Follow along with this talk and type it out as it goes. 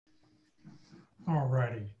All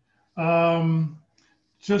righty.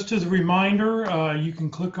 Just as a reminder, you can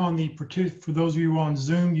click on for those of you on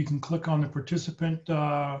Zoom, you can click on the participant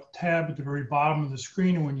tab at the very bottom of the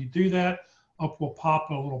screen. And when you do that, up will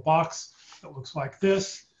pop a little box that looks like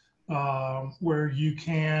this, where you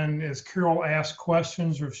can, as Carol asks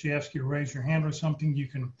questions, or if she asks you to raise your hand or something, you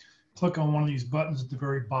can click on one of these buttons at the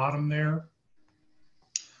very bottom there.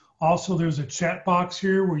 Also, there's a chat box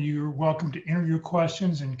here where you're welcome to enter your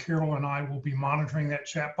questions, and Carol and I will be monitoring that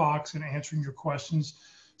chat box and answering your questions.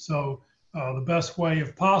 So the best way,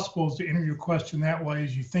 if possible, is to enter your question that way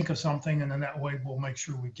as you think of something, and then that way we'll make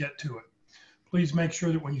sure we get to it. Please make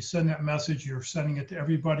sure that when you send that message, you're sending it to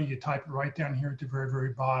everybody. You type it right down here at the very,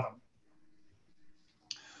 very bottom.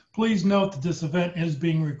 Please note that this event is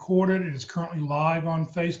being recorded and is currently live on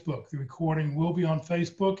Facebook. The recording will be on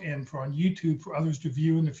Facebook and on YouTube for others to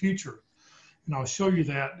view in the future. And I'll show you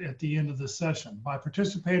that at the end of the session. By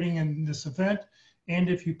participating in this event, and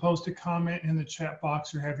if you post a comment in the chat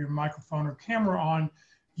box or have your microphone or camera on,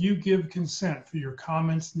 you give consent for your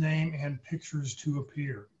comments, name, and pictures to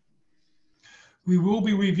appear. We will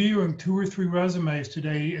be reviewing 2 or 3 resumes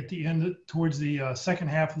today at the end, towards the second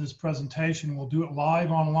half of this presentation. We'll do it live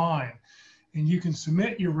online. And you can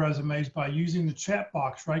submit your resumes by using the chat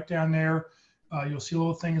box right down there. You'll see a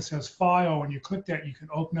little thing that says file. When you click that, you can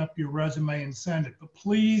open up your resume and send it. But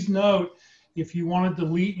please note, if you want to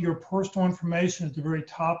delete your personal information at the very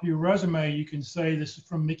top of your resume, you can say this is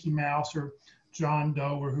from Mickey Mouse or John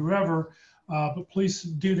Doe or whoever. But please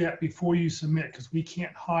do that before you submit, because we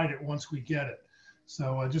can't hide it once we get it.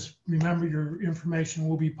 So just remember, your information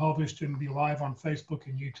will be published and be live on Facebook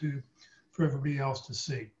and YouTube for everybody else to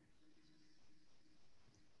see.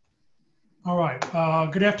 All right,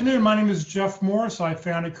 good afternoon. My name is Jeff Morris. I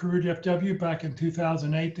founded Career DFW back in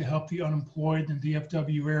 2008 to help the unemployed in the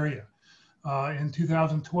DFW area. In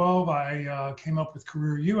 2012, I came up with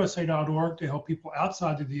CareerUSA.org to help people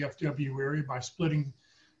outside the DFW area by splitting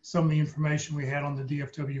some of the information we had on the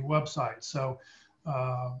DFW website. So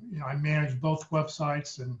I manage both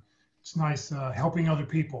websites, and it's nice helping other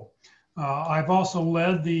people. I've also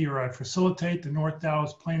led I facilitate the North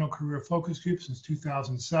Dallas Plano Career Focus Group since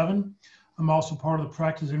 2007. I'm also part of the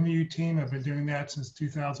practice interview team. I've been doing that since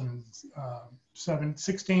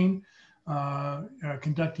 2016,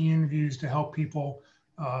 conducting interviews to help people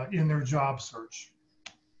in their job search.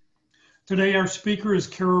 Today, our speaker is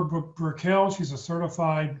Carol Burkell. She's a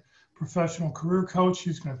certified professional career coach.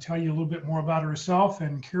 She's going to tell you a little bit more about herself.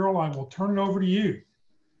 And Carol, I will turn it over to you.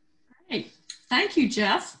 Great. Thank you,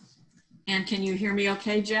 Jeff. And can you hear me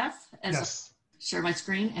okay, Jeff? Yes. I share my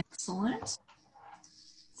screen. Excellent.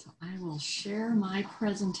 So I will share my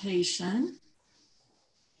presentation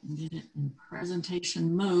and get it in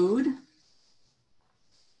presentation mode. A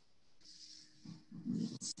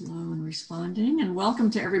little slow in responding. And welcome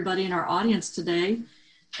to everybody in our audience today.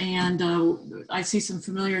 And I see some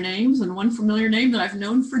familiar names, and one familiar name that I've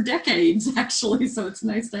known for decades, actually. So it's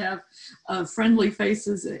nice to have friendly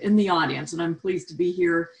faces in the audience, and I'm pleased to be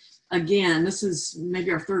here again. This is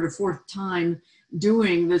maybe our 3rd or 4th time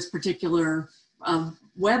doing this particular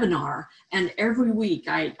webinar, and every week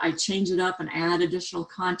I change it up and add additional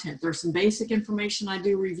content. There's some basic information I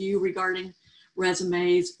do review regarding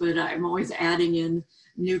resumes, but I'm always adding in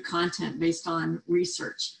new content based on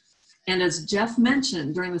research. And as Jeff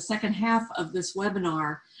mentioned, during the second half of this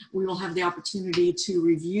webinar, we will have the opportunity to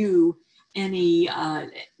review any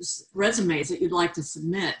resumes that you'd like to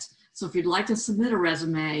submit. So if you'd like to submit a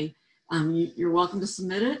resume, you're welcome to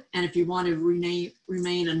submit it. And if you want to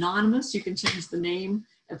remain anonymous, you can change the name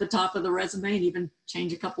at the top of the resume and even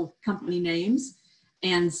change a couple company names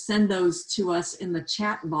and send those to us in the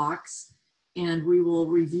chat box, and we will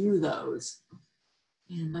review those.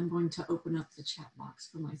 And I'm going to open up the chat box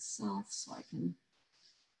for myself so I can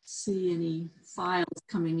see any files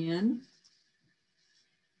coming in.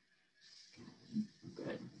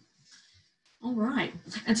 Good. All right.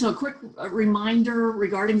 And so a quick reminder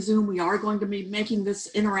regarding Zoom, we are going to be making this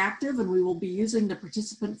interactive, and we will be using the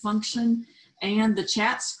participant function and the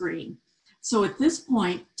chat screen. So at this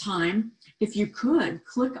point in time, if you could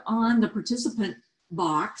click on the participant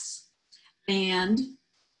box and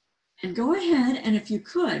go ahead, and if you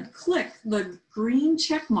could, click the green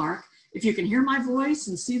check mark if you can hear my voice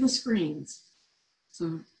and see the screens.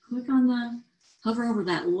 So click on hover over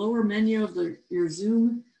that lower menu of your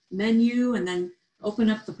Zoom menu, and then open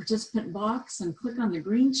up the participant box and click on the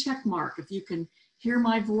green check mark if you can hear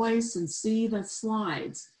my voice and see the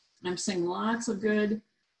slides. I'm seeing lots of good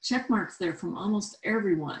check marks there from almost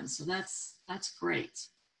everyone, so that's great.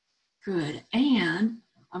 Good. And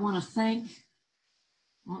I want to thank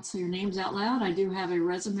won't say your names out loud. I do have a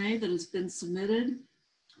resume that has been submitted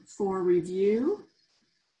for review.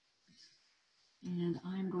 And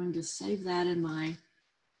I'm going to save that in my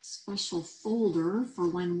special folder for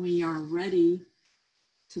when we are ready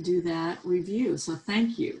to do that review. So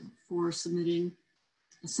thank you for submitting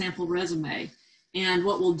a sample resume. And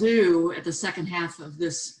what we'll do at the second half of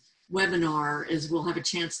this webinar is we'll have a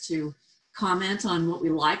chance to comment on what we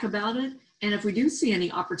like about it. And if we do see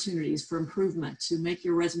any opportunities for improvement to make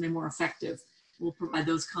your resume more effective, we'll provide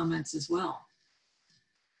those comments as well.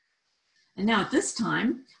 And now at this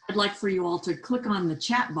time, I'd like for you all to click on the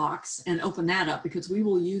chat box and open that up, because we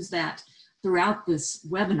will use that throughout this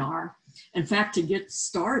webinar. In fact, to get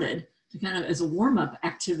started, to kind of as a warm-up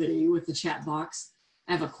activity with the chat box,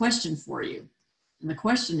 I have a question for you. And the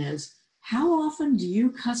question is, how often do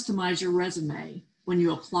you customize your resume when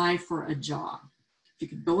you apply for a job? If you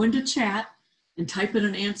could go into chat and type in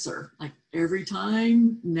an answer, like every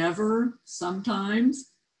time, never,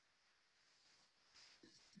 sometimes.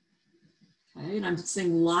 Okay, and I'm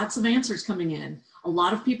seeing lots of answers coming in. A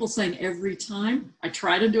lot of people saying every time. I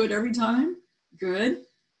try to do it every time. Good.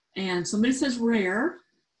 And somebody says rare.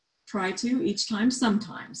 Try to, each time,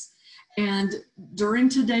 sometimes. And during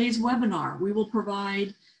today's webinar, we will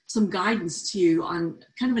provide some guidance to you on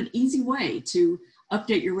kind of an easy way to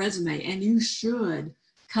update your resume. And you should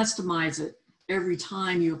customize it every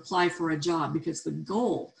time you apply for a job, because the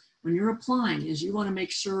goal when you're applying is you want to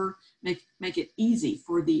make sure, make it easy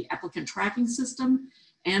for the applicant tracking system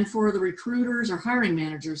and for the recruiters or hiring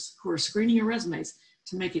managers who are screening your resumes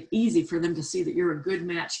to make it easy for them to see that you're a good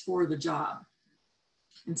match for the job.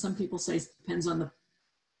 And some people say it depends on the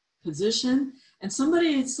position. And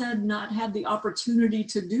somebody had said not had the opportunity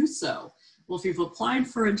to do so. Well, if you've applied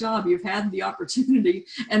for a job, you've had the opportunity,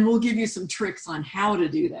 and we'll give you some tricks on how to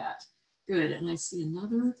do that. Good. And I see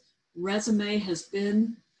another resume has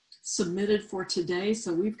been submitted for today.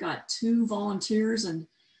 So we've got 2 volunteers, and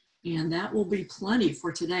that will be plenty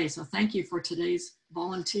for today. So thank you for today's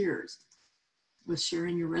volunteers with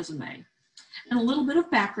sharing your resume. And a little bit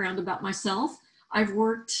of background about myself. I've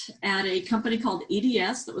worked at a company called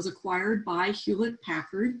EDS that was acquired by Hewlett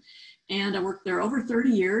Packard. And I worked there over 30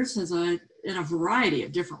 years in a variety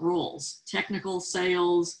of different roles: technical,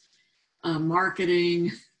 sales,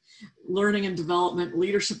 marketing, learning and development,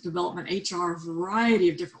 leadership development, HR, a variety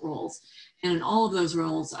of different roles. And in all of those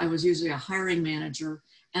roles, I was usually a hiring manager,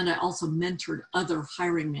 and I also mentored other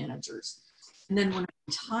hiring managers. And then when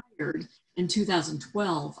I retired in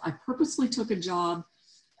 2012, I purposely took a job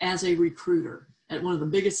as a recruiter at one of the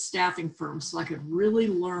biggest staffing firms so I could really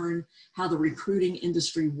learn how the recruiting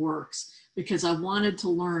industry works, because I wanted to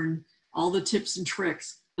learn all the tips and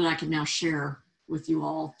tricks that I can now share with you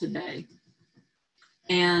all today.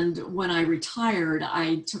 And when I retired,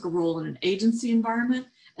 I took a role in an agency environment,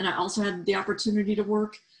 and I also had the opportunity to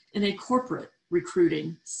work in a corporate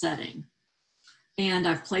recruiting setting. And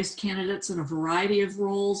I've placed candidates in a variety of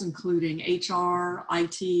roles, including HR,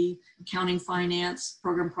 IT, accounting, finance,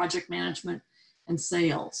 program project management, and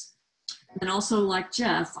sales. And also, like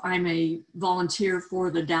Jeff, I'm a volunteer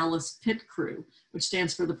for the Dallas PIT Crew, which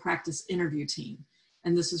stands for the Practice Interview Team.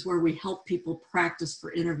 And this is where we help people practice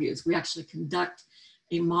for interviews. We actually conduct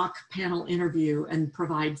a mock panel interview and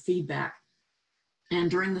provide feedback.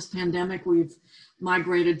 And during this pandemic, we've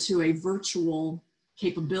migrated to a virtual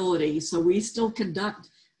capability. So we still conduct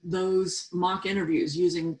those mock interviews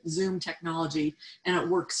using Zoom technology, and it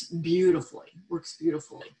works beautifully,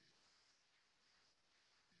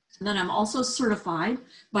 And then I'm also certified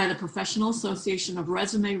by the Professional Association of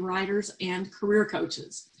Resume Writers and Career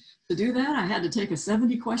Coaches. To do that, I had to take a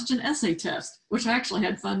 70-question essay test, which I actually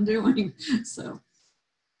had fun doing. So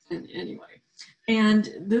anyway,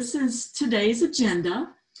 and this is today's agenda.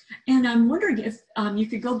 And I'm wondering if you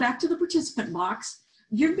could go back to the participant box,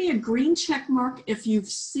 give me a green check mark if you've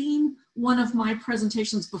seen one of my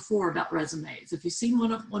presentations before about resumes, if you've seen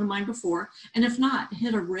one of mine before, and if not,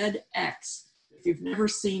 hit a red X if you've never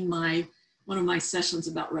seen one of my sessions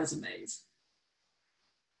about resumes.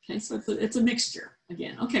 Okay, so it's a mixture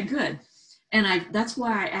again. Okay, good. And that's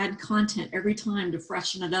why I add content every time to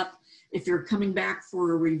freshen it up. If you're coming back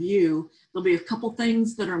for a review, there'll be a couple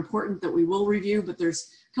things that are important that we will review, but there's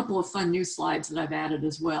a couple of fun new slides that I've added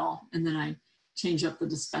as well. And then I change up the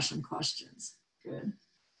discussion questions. Good.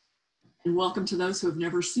 And welcome to those who have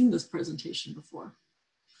never seen this presentation before.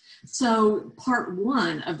 So part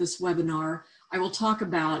 1 of this webinar, I will talk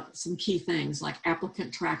about some key things like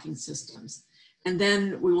applicant tracking systems. And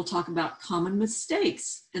then we will talk about common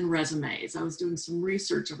mistakes in resumes. I was doing some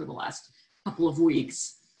research over the last couple of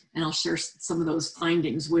weeks, and I'll share some of those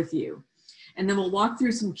findings with you. And then we'll walk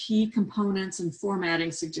through some key components and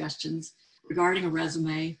formatting suggestions regarding a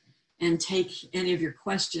resume and take any of your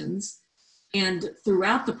questions. And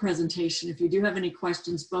throughout the presentation, if you do have any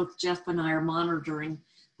questions, both Jeff and I are monitoring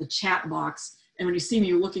the chat box. And when you see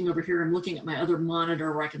me looking over here, I'm looking at my other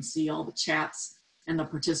monitor where I can see all the chats and the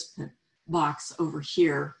participant box over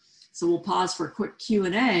here. So we'll pause for a quick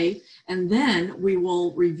Q&A, and then we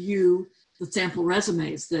will review the sample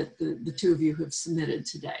resumes that the two of you have submitted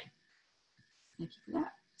today. Thank you for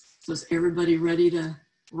that. So is everybody ready to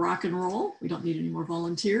rock and roll? We don't need any more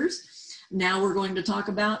volunteers. Now we're going to talk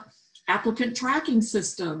about applicant tracking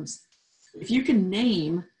systems. If you can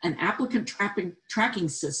name an applicant tracking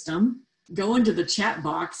system, go into the chat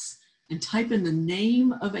box and type in the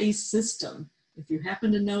name of a system. If you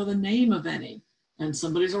happen to know the name of any, and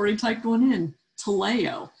somebody's already typed one in,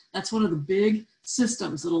 Taleo. That's one of the big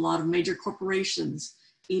systems that a lot of major corporations,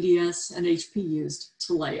 EDS and HP used,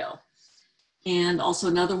 Taleo. And also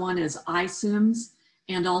another one is iCIMS,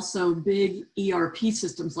 and also big ERP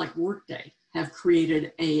systems like Workday have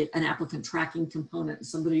created an applicant tracking component.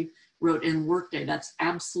 Somebody wrote in Workday, that's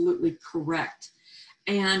absolutely correct.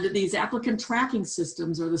 And these applicant tracking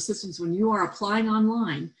systems are the systems when you are applying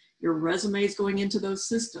online, your resume is going into those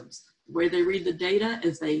systems. The way they read the data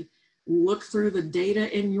is they look through the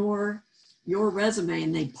data in your resume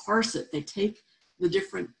and they parse it. They take the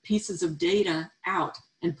different pieces of data out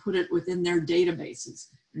and put it within their databases.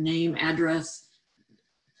 Your name, address,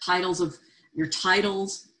 titles of your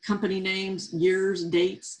titles, company names, years,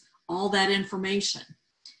 dates, all that information.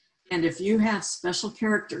 And if you have special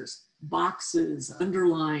characters, boxes,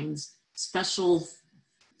 underlines, special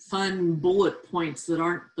fun bullet points that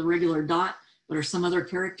aren't the regular dot, but are some other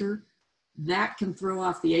character, that can throw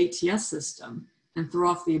off the ATS system and throw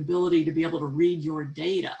off the ability to be able to read your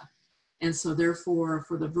data. And so therefore,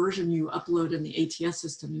 for the version you upload in the ATS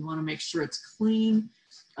system, you want to make sure it's clean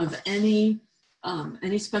of any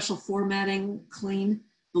special formatting, clean.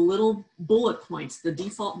 The little bullet points, the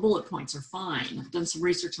default bullet points are fine. I've done some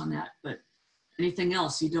research on that, but anything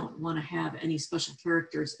else, you don't want to have any special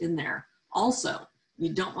characters in there. Also,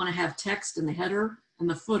 you don't want to have text in the header and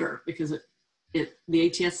the footer because the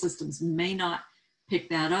ATS systems may not pick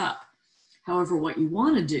that up. However, what you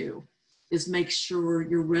want to do is make sure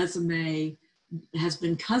your resume has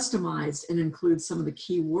been customized and includes some of the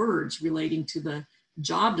key words relating to the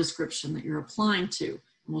job description that you're applying to. And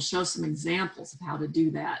we'll show some examples of how to do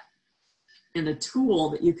that. And a tool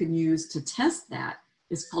that you can use to test that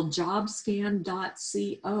is called jobscan.co.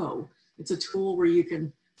 It's a tool where you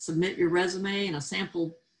can submit your resume and a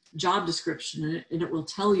sample job description, and it will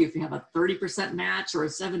tell you if you have a 30% match or a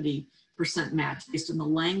 70% match based on the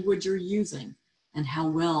language you're using and how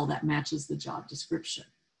well that matches the job description.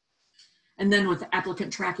 And then with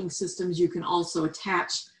applicant tracking systems, you can also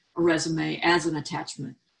attach a resume as an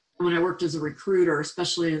attachment. And when I worked as a recruiter,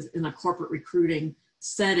 especially in a corporate recruiting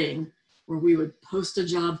setting, where we would post a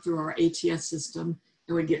job through our ATS system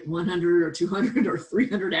and we'd get 100 or 200 or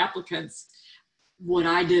 300 applicants, what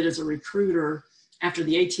I did as a recruiter, after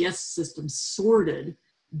the ATS system sorted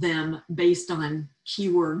them based on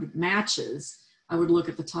keyword matches, I would look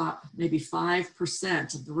at the top maybe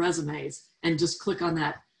 5% of the resumes and just click on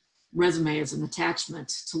that resume as an attachment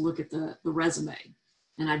to look at the resume.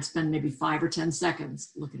 And I'd spend maybe 5 or 10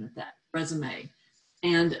 seconds looking at that resume.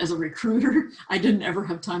 And as a recruiter, I didn't ever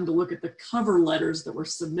have time to look at the cover letters that were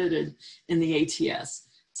submitted in the ATS.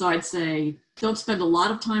 So I'd say, don't spend a lot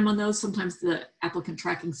of time on those. Sometimes the applicant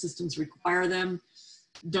tracking systems require them.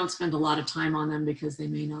 Don't spend a lot of time on them because they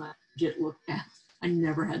may not get looked at. I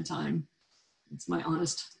never had time. It's my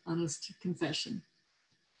honest confession.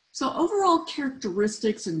 So overall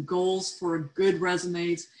characteristics and goals for good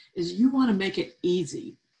resumes is you want to make it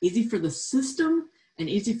easy for the system and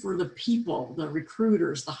easy for the people, the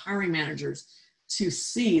recruiters, the hiring managers to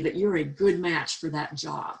see that you're a good match for that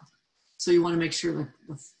job. So you want to make sure that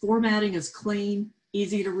the formatting is clean,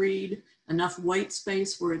 easy to read, enough white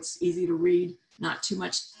space where it's easy to read, not too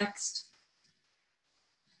much text.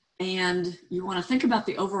 And you want to think about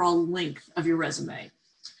the overall length of your resume.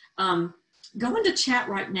 Go into chat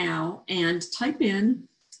right now and type in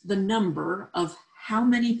the number of how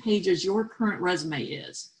many pages your current resume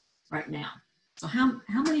is right now. So how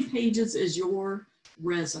many pages is your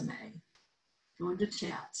resume? Go into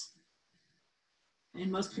chat.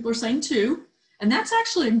 And most people are saying 2. And that's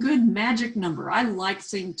actually a good magic number. I like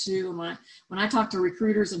saying 2. When I talk to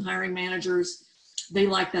recruiters and hiring managers, they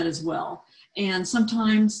like that as well. And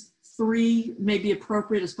sometimes 3 may be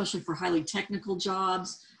appropriate, especially for highly technical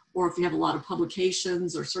jobs, or if you have a lot of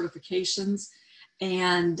publications or certifications.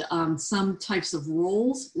 And some types of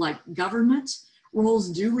roles, like government roles,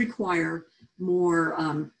 do require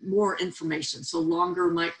more information. So longer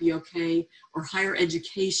might be okay, or higher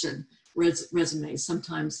education resumes,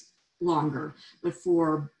 sometimes longer. But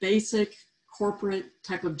for basic corporate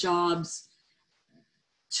type of jobs,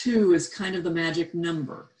 2 is kind of the magic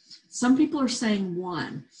number. Some people are saying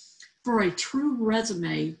 1. For a true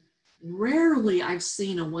resume, rarely I've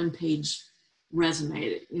seen a 1-page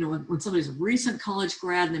resume. You know, when somebody's a recent college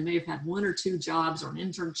grad and they may have had 1 or 2 jobs or an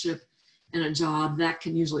internship and a job, that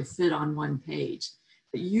can usually fit on 1 page.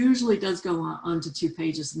 It usually does go on to 2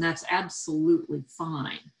 pages, and that's absolutely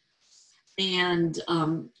fine. And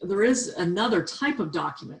there is another type of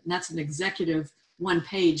document, and that's an executive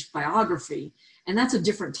 1-page biography. And that's a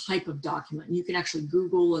different type of document. You can actually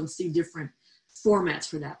Google and see different formats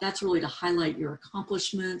for that. That's really to highlight your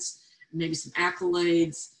accomplishments, maybe some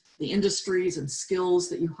accolades, the industries and skills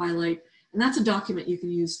that you highlight. And that's a document you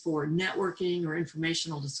can use for networking or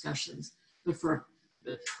informational discussions. But for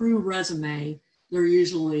a true resume, they're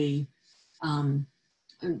usually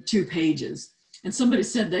 2 pages. And somebody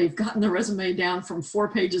said they've gotten the resume down from 4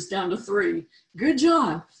 pages down to 3. Good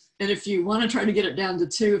job. And if you want to try to get it down to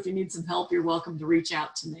 2, if you need some help, you're welcome to reach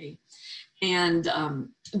out to me. And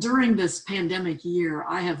during this pandemic year,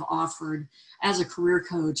 I have offered, as a career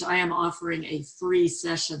coach, I am offering a free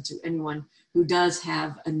session to anyone who does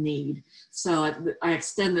have a need. So I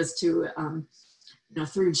extend this to,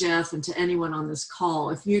 through Jeff and to anyone on this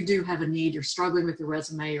call. If you do have a need, you're struggling with your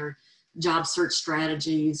resume or job search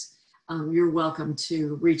strategies, you're welcome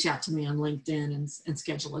to reach out to me on LinkedIn and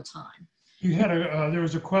schedule a time. You had there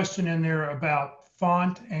was a question in there about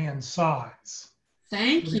font and size.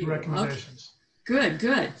 Thank you. Recommendations. Okay.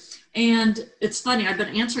 Good. And it's funny, I've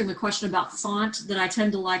been answering the question about font that I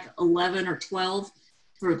tend to like 11 or 12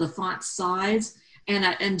 for the font size.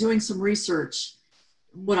 And doing some research,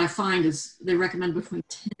 what I find is they recommend between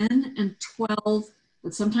 10 and 12,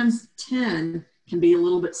 but sometimes 10 can be a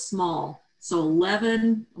little bit small. So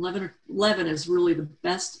 11 is really the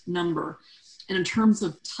best number. And in terms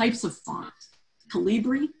of types of font,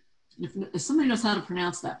 Calibri, if somebody knows how to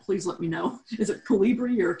pronounce that, please let me know. Is it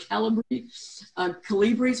Calibri or Calibri?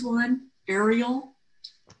 Calibri's one. Arial.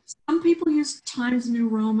 Some people use Times New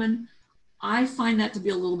Roman. I find that to be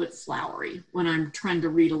a little bit flowery when I'm trying to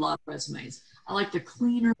read a lot of resumes. I like the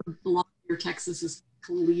cleaner, blockier Texas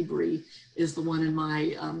Calibri is the one in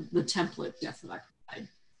my, the template deck that I provide.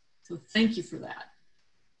 So thank you for that.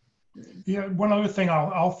 Yeah, one other thing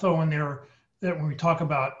I'll throw in there, that when we talk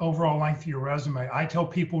about overall length of your resume, I tell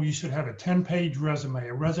people you should have a 10-page resume,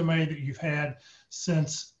 a resume that you've had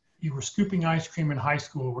since you were scooping ice cream in high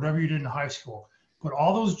school, or whatever you did in high school. Put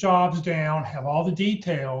all those jobs down, have all the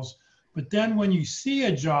details, but then when you see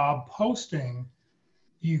a job posting,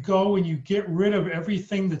 you go and you get rid of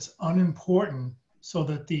everything that's unimportant so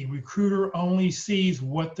that the recruiter only sees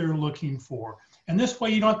what they're looking for. And this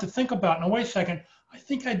way you don't have to think about, no, wait a second, I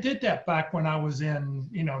think I did that back when I was in,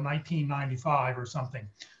 1995 or something.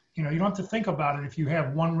 You don't have to think about it if you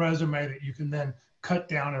have one resume that you can then cut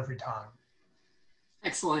down every time.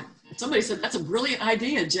 Excellent. Somebody said, that's a brilliant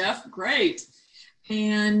idea, Jeff. Great.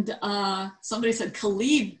 And somebody said,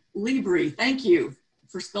 Calibri. Thank you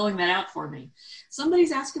for spelling that out for me.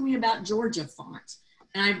 Somebody's asking me about Georgia font.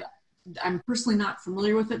 And I'm personally not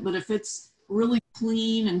familiar with it, but if it's really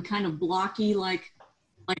clean and kind of blocky like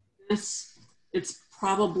this, it's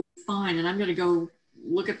probably fine. And I'm going to go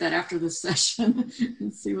look at that after this session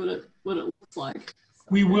and see what it looks like.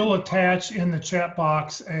 We will attach in the chat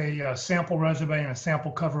box a sample resume and a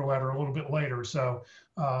sample cover letter a little bit later. So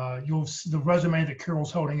the resume that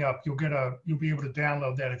Carol's holding up, you'll be able to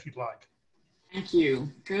download that if you'd like. Thank you.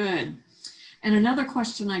 Good. And another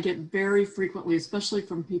question I get very frequently, especially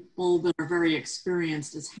from people that are very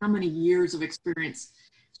experienced, is how many years of experience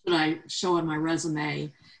should I show on my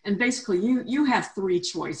resume? And basically you have 3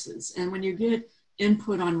 choices. And when you get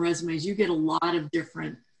input on resumes, you get a lot of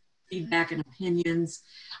different feedback and opinions.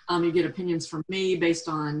 You get opinions from me based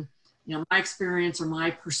on, my experience or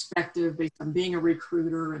my perspective based on being a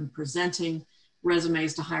recruiter and presenting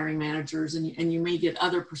resumes to hiring managers. And you may get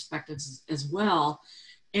other perspectives as well.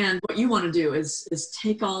 And what you want to do is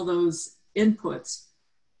take all those inputs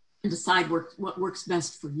and decide what works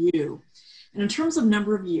best for you. And in terms of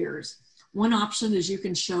number of years, one option is you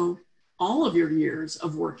can show all of your years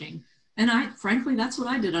of working. And frankly, that's what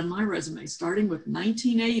I did on my resume, starting with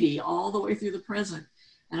 1980 all the way through the present.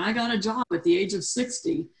 And I got a job at the age of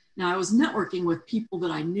 60. Now I was networking with people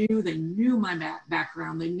that I knew, they knew my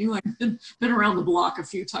background. They knew I'd been around the block a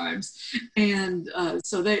few times. And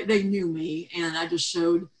so they knew me, and I just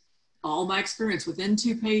showed all my experience within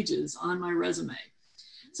 2 pages on my resume.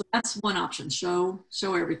 So that's one option, show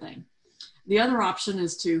everything. The other option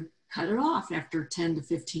is to cut it off after 10 to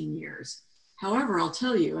 15 years. However, I'll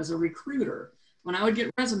tell you, as a recruiter, when I would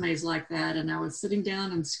get resumes like that and I was sitting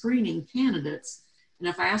down and screening candidates, and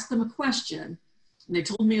if I asked them a question and they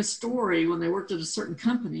told me a story when they worked at a certain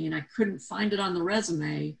company and I couldn't find it on the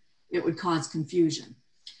resume, it would cause confusion.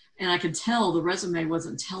 And I could tell the resume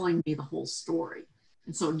wasn't telling me the whole story.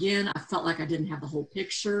 And so again, I felt like I didn't have the whole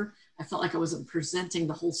picture. I felt like I wasn't presenting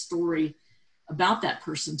the whole story about that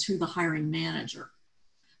person to the hiring manager.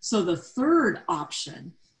 So the third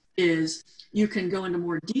option is you can go into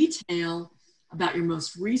more detail about your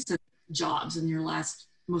most recent jobs in your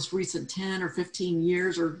most recent 10 or 15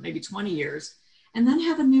 years or maybe 20 years, and then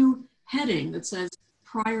have a new heading that says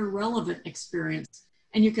prior relevant experience.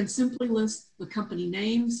 And you can simply list the company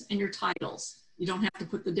names and your titles. You don't have to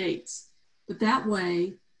put the dates. But that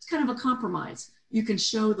way, it's kind of a compromise. You can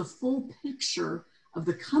show the full picture of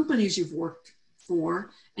the companies you've worked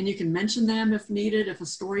for, and you can mention them if needed, if a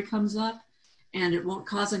story comes up, and it won't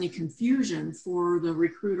cause any confusion for the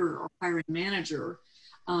recruiter or hiring manager.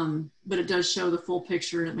 But it does show the full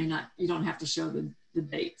picture, and it may not, you don't have to show the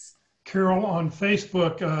dates. Carol, on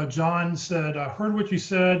Facebook, John said, I heard what you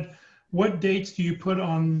said. What dates do you put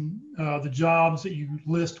on the jobs that you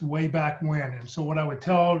list way back when? And so what I would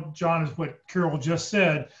tell John is what Carol just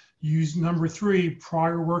said. Use number 3,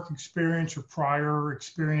 prior work experience or prior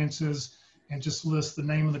experiences, and just list the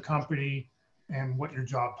name of the company and what your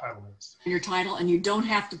job title is. Your title, and you don't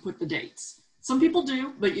have to put the dates. Some people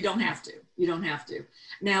do, but you don't have to. You don't have to.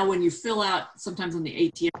 Now, when you fill out, sometimes on the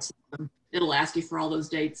ATS system, it'll ask you for all those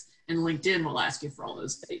dates, and LinkedIn will ask you for all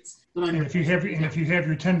those dates. But and if you have your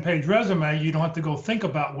 10-page resume, you don't have to go think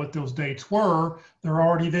about what those dates were. They're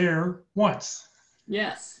already there once.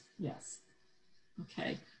 Yes, yes.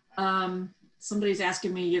 Okay. Somebody's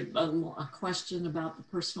asking me a question about the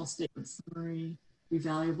personal statement summary. Be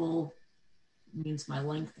valuable means my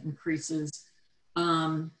length increases.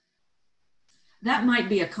 That might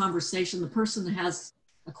be a conversation. The person that has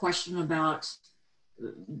a question about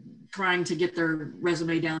trying to get their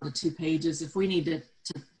resume down to 2 pages. If we need to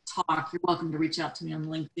talk, you're welcome to reach out to me on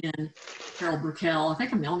LinkedIn, Carol Burkell. I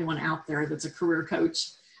think I'm the only one out there that's a career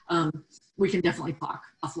coach. We can definitely talk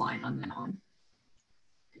offline on that one.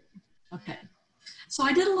 Okay. So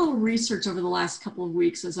I did a little research over the last couple of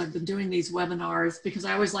weeks as I've been doing these webinars, because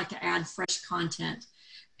I always like to add fresh content.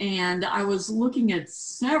 And I was looking at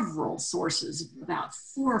several sources, about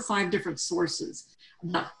 4 or 5 different sources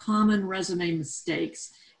about common resume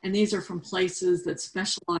mistakes. And these are from places that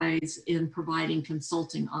specialize in providing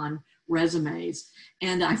consulting on resumes.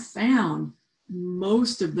 And I found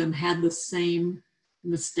most of them had the same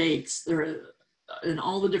mistakes. In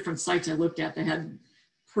all the different sites I looked at, they had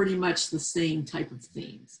pretty much the same type of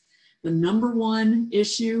themes. The number 1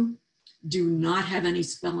 issue, do not have any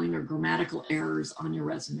spelling or grammatical errors on your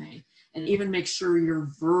resume. And even make sure your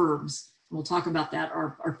verbs, and we'll talk about that,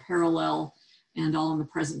 are parallel and all in the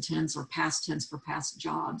present tense or past tense for past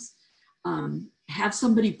jobs. Have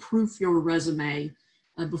somebody proof your resume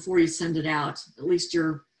before you send it out, at least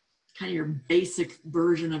your basic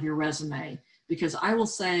version of your resume, because I will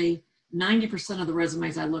say 90% of the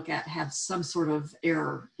resumes I look at have some sort of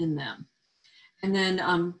error in them. And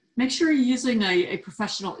then make sure you're using a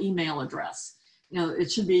professional email address. You know,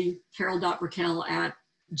 it should be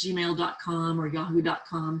carol.burkell@gmail.com or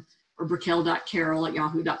yahoo.com, or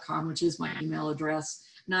burkell.carol@yahoo.com, which is my email address,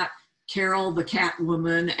 not Carol the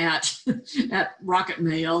Catwoman at Rocket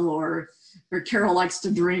Mail, or Carol likes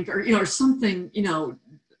to drink, or or something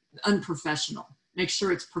unprofessional. Make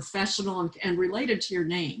sure it's professional and related to your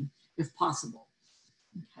name if possible.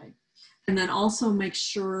 Okay, and then also make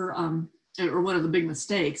sure, or one of the big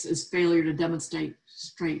mistakes is failure to demonstrate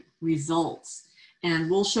results. And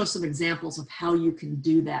we'll show some examples of how you can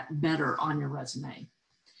do that better on your resume.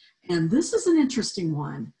 And this is an interesting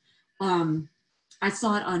one. I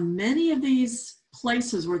saw it on many of these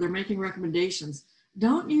places where they're making recommendations.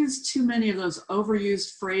 Don't use too many of those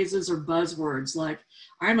overused phrases or buzzwords like,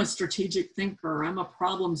 I'm a strategic thinker, I'm a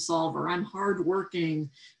problem solver, I'm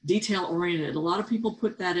hardworking, detail-oriented. A lot of people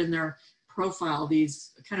put that in their profile,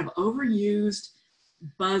 these kind of overused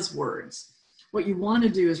buzzwords. What you want to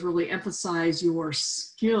do is really emphasize your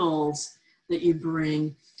skills that you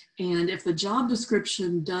bring. And if the job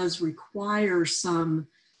description does require some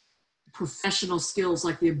professional skills,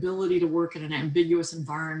 like the ability to work in an ambiguous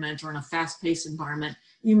environment or in a fast-paced environment,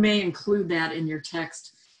 you may include that in your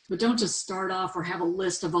text. But don't just start off or have a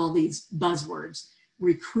list of all these buzzwords.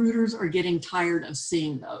 Recruiters are getting tired of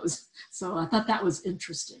seeing those. So I thought that was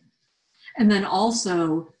interesting. And then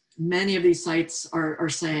also, many of these sites are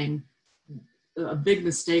saying a big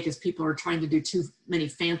mistake is people are trying to do too many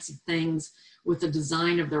fancy things with the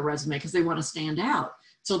design of their resume because they want to stand out.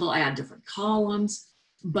 So they'll add different columns,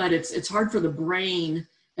 but it's hard for the brain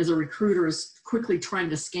as a recruiter is quickly trying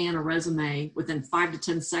to scan a resume within 5 to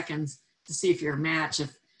 10 seconds to see if you're a match.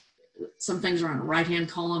 If some things are on the right-hand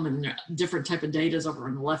column and different type of data is over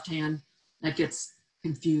on the left-hand, that gets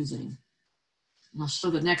confusing. And I'll show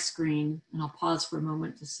the next screen and I'll pause for a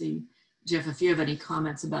moment to see, Jeff, if you have any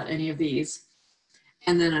comments about any of these.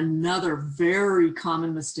 And then another very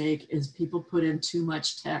common mistake is people put in too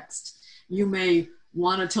much text. You may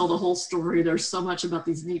want to tell the whole story. There's so much about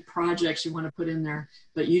these neat projects you want to put in there,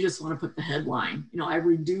 but you just want to put the headline. You know, I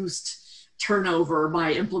reduced turnover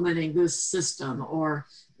by implementing this system, or,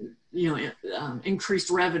 you know, increased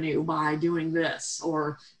revenue by doing this,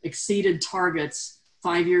 or exceeded targets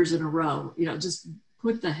 5 years in a row. You know, just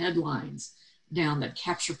put the headlines down that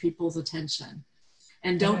capture people's attention.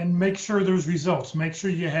 And make sure there's results. Make sure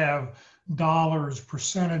you have dollars,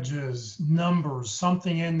 percentages, numbers,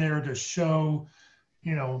 something in there to show,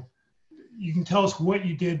 you know, you can tell us what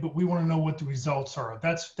you did, but we want to know what the results are.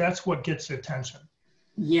 That's what gets the attention.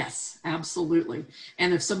 Yes, absolutely.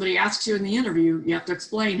 And if somebody asks you in the interview, you have to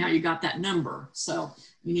explain how you got that number. So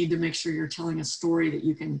you need to make sure you're telling a story that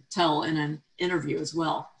you can tell in an interview as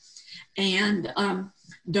well. And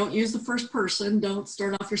don't use the first person. Don't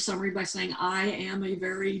start off your summary by saying, I am a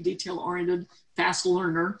very detail-oriented, fast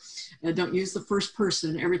learner. Don't use the first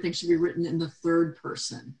person. Everything should be written in the third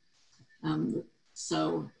person.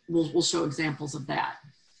 So we'll show examples of that.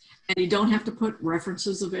 And you don't have to put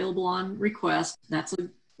references available on request. That's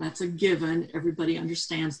a given. Everybody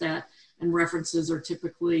understands that. And references are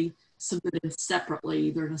typically submitted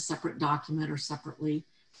separately. They're in a separate document or separately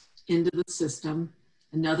into the system.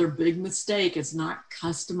 Another big mistake is not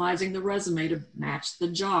customizing the resume to match the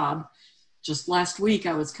job. Just last week,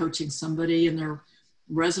 I was coaching somebody and their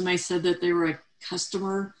resume said that they were a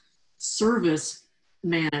customer service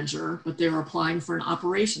manager, but they were applying for an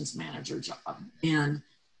operations manager job. And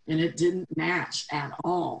it didn't match at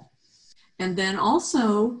all. And then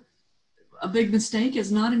also, a big mistake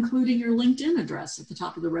is not including your LinkedIn address at the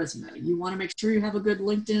top of the resume. You want to make sure you have a good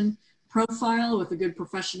LinkedIn profile with a good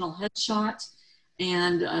professional headshot.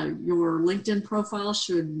 And your LinkedIn profile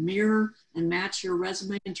should mirror and match your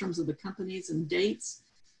resume in terms of the companies and dates.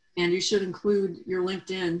 And you should include your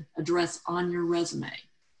LinkedIn address on your resume.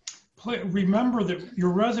 Remember that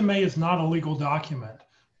your resume is not a legal document.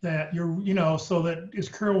 That you know, so that as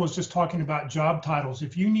Carol was just talking about job titles,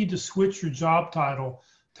 if you need to switch your job title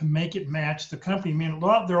to make it match the company, I mean,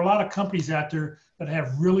 there are a lot of companies out there that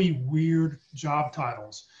have really weird job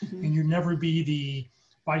titles, and you never be the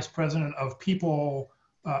vice president of people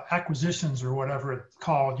acquisitions or whatever it's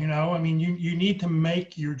called, you know. I mean, you need to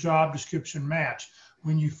make your job description match.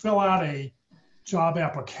 When you fill out a job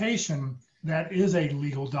application, that is a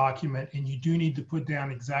legal document, and you do need to put down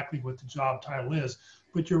exactly what the job title is.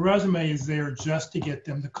 But your resume is there just to get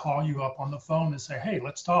them to call you up on the phone and say, hey,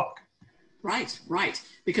 let's talk. Right, right.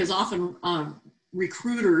 Because often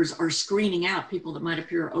recruiters are screening out people that might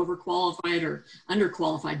appear overqualified or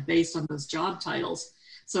underqualified based on those job titles.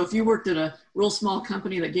 So if you worked at a real small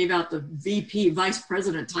company that gave out the VP, vice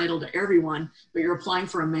president title to everyone, but you're applying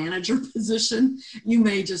for a manager position, you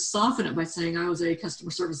may just soften it by saying, I was a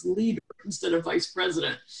customer service leader instead of vice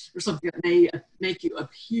president, or something that may make you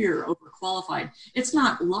appear overqualified. It's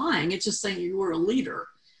not lying, it's just saying you were a leader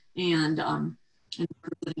and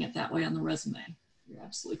presenting it that way on the resume. You're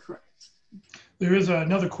absolutely correct. There is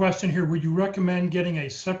another question here. Would you recommend getting a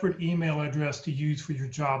separate email address to use for your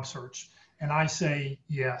job search? And I say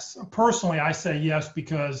yes. Personally, I say yes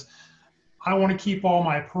because I want to keep all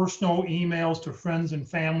my personal emails to friends and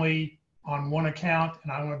family on one account,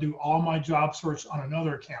 and I want to do all my job search on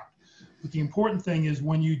another account. But the important thing is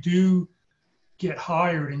when you do get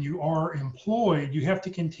hired and you are employed, you have to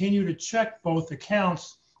continue to check both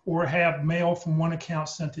accounts or have mail from one account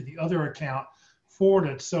sent to the other account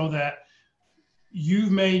forwarded, so that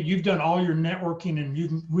you've done all your networking and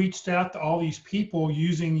you've reached out to all these people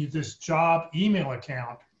using this job email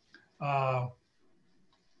account.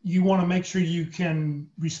 You want to make sure you can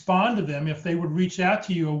respond to them if they would reach out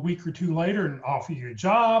to you a week or two later and offer you a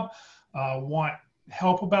job, want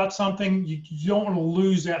help about something. You don't want to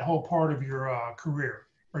lose that whole part of your career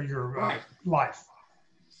or your life.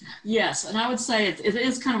 Yes, and I would say it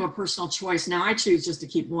is kind of a personal choice. Now I choose just to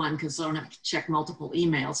keep one because I don't have to check multiple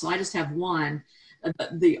emails. So I just have one.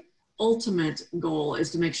 The ultimate goal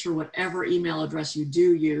is to make sure whatever email address you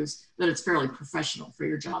do use, that it's fairly professional for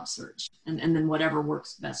your job search, and then whatever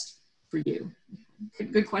works best for you.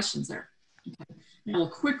 Good questions there. Okay. Now we'll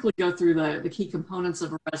quickly go through the key components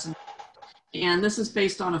of a resume. And this is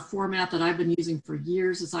based on a format that I've been using for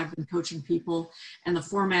years as I've been coaching people. And the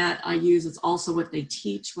format I use is also what they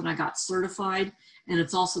teach when I got certified. And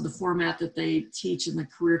it's also the format that they teach in the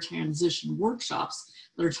career transition workshops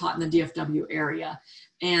that are taught in the DFW area.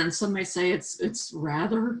 And some may say it's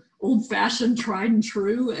rather old-fashioned, tried and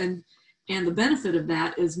true. And the benefit of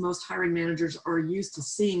that is most hiring managers are used to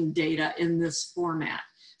seeing data in this format.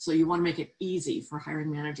 So you want to make it easy for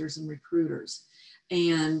hiring managers and recruiters.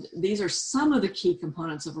 And these are some of the key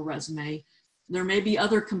components of a resume. There may be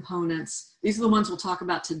other components. These are the ones we'll talk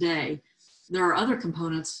about today. There are other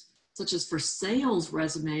components, such as for sales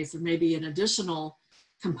resumes, there may be an additional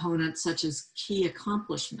component such as key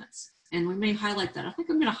accomplishments. And we may highlight that. I think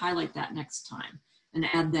I'm going to highlight that next time and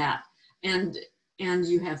add that. And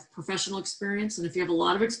you have professional experience. And if you have a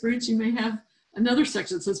lot of experience, you may have another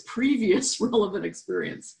section that says previous relevant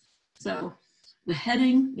experience. So the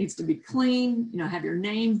heading needs to be clean, have your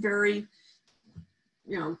name very,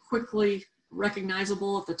 quickly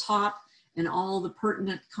recognizable at the top, and all the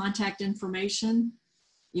pertinent contact information,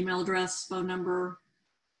 email address, phone number,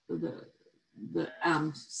 the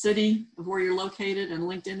city of where you're located, and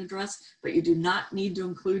LinkedIn address, but you do not need to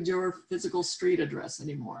include your physical street address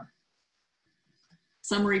anymore.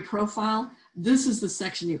 Summary profile. This is the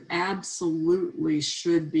section you absolutely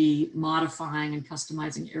should be modifying and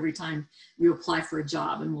customizing every time you apply for a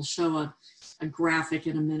job. And we'll show a graphic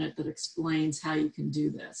in a minute that explains how you can do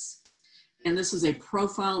this. And this is a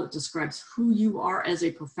profile that describes who you are as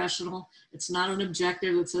a professional. It's not an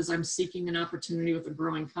objective that says I'm seeking an opportunity with a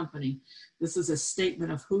growing company. This is a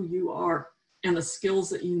statement of who you are and the skills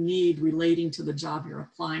that you need relating to the job you're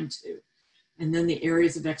applying to. And then the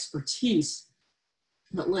areas of expertise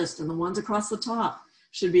that list, and the ones across the top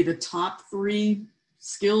should be the top 3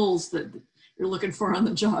 skills that you're looking for on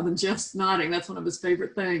the job. And Jeff's nodding. That's one of his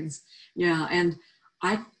favorite things. Yeah, and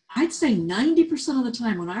I'd say 90% of the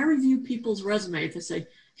time when I review people's resume, if they say,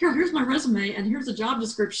 here's my resume and here's a job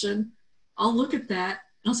description, I'll look at that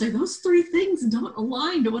and I'll say, those 3 things don't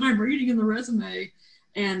align to what I'm reading in the resume.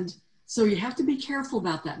 And so you have to be careful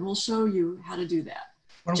about that. And we'll show you how to do that.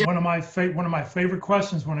 One of my favorite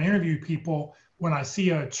questions when I interview people, when I see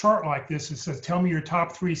a chart like this, it says, tell me your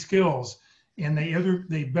top 3 skills. And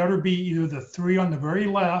they better be either the 3 on the very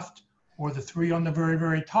left or the 3 on the very,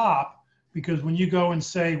 very top. Because when you go and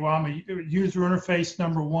say, well, I'm a user interface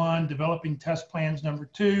number 1, developing test plans number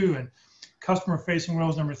 2, and customer facing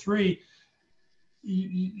roles number 3,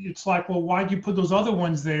 it's like, well, why do you put those other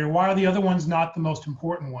ones there? Why are the other ones not the most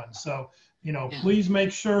important ones? So, please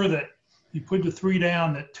make sure that you put the 3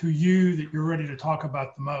 down that you're ready to talk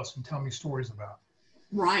about the most and tell me stories about.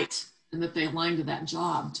 Right. And that they align to that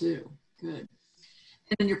job too. Good.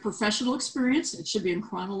 And then your professional experience, it should be in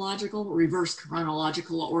reverse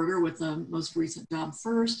chronological order with the most recent job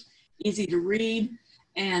first, easy to read,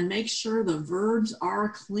 and make sure the verbs are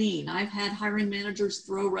clean. I've had hiring managers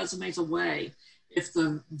throw resumes away if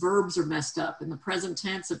the verbs are messed up in the present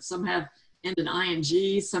tense, if some have end in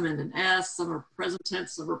ing, some end in s, some are present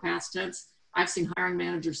tense, some are past tense. I've seen hiring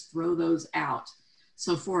managers throw those out.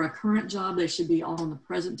 So for a current job, they should be all in the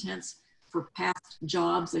present tense. For past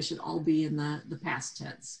jobs, they should all be in the past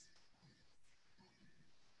tense.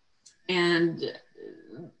 And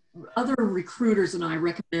other recruiters and I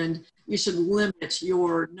recommend you should limit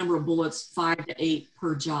your number of bullets 5 to 8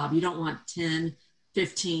 per job. You don't want 10,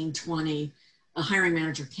 15, 20. A hiring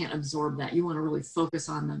manager can't absorb that. You want to really focus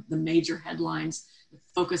on the major headlines,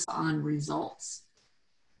 focus on results.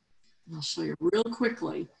 And I'll show you real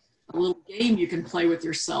quickly a little game you can play with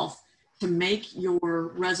yourself to make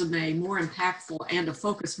your resume more impactful and to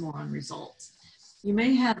focus more on results. You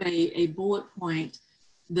may have a bullet point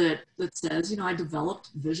that says, I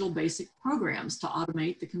developed Visual Basic programs to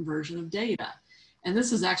automate the conversion of data. And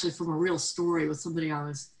this is actually from a real story with somebody I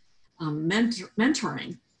was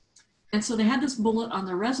mentoring. And so they had this bullet on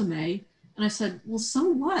their resume, and I said, well, so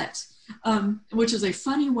what? Which is a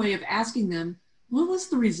funny way of asking them, what was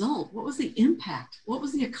the result? What was the impact? What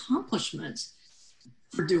was the accomplishment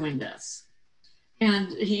for doing this?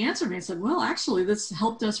 And he answered me and said, well, actually, this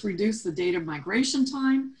helped us reduce the data migration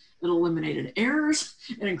time. It eliminated errors.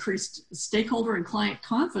 It increased stakeholder and client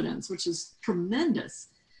confidence, which is tremendous.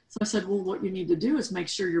 So I said, well, what you need to do is make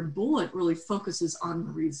sure your bullet really focuses on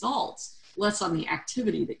the results, less on the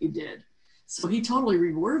activity that you did. So he totally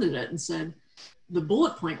reworded it and said, the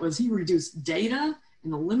bullet point was he reduced data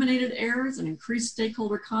and eliminated errors and increased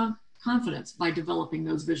stakeholder confidence by developing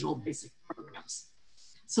those Visual Basic programs.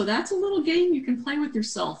 So that's a little game you can play with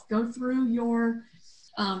yourself. Go through your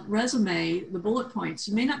resume, the bullet points.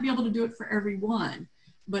 You may not be able to do it for every one,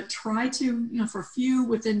 but try to, for a few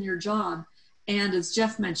within your job, And as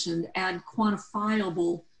Jeff mentioned, add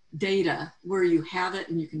quantifiable data where you have it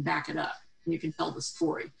and you can back it up and you can tell the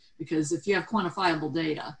story. Because if you have quantifiable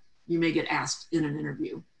data, you may get asked in an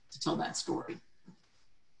interview to tell that story.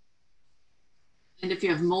 And if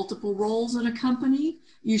you have multiple roles in a company,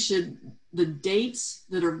 you should, the dates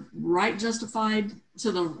that are right justified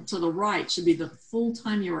to the right should be the full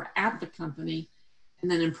time you were at the company.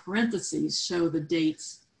 And then in parentheses, show the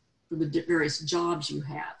dates for the various jobs you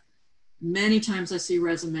have. Many times I see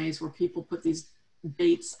resumes where people put these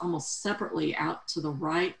dates almost separately out to the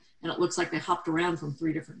right, and it looks like they hopped around from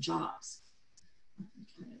 3 different jobs.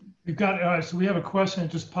 We've got, so we have a question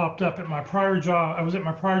that just popped up. At my prior job, I was at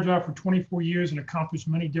my prior job for 24 years and accomplished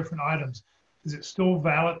many different items. Is it still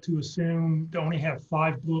valid to assume to only have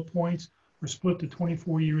 5 bullet points or split the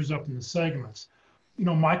 24 years up into segments? You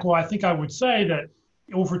know, Michael, I think I would say that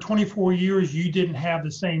over 24 years, you didn't have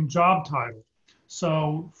the same job title.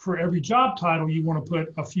 So for every job title, you want to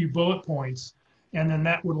put a few bullet points, and then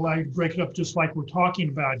that would allow you to break it up just like we're talking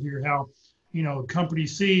about here, how, you know, company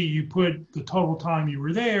C, you put the total time you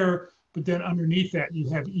were there, but then underneath that, you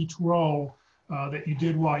have each role that you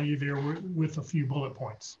did while you're there with a few bullet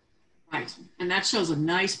points. Right, and that shows a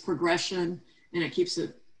nice progression, and it keeps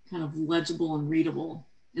it kind of legible and readable.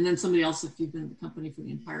 And then somebody else, if you've been at the company for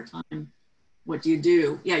the entire time, what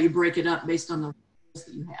do? Yeah, you break it up based on the roles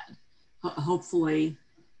that you had. Hopefully,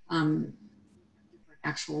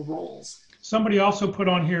 actual roles. Somebody also put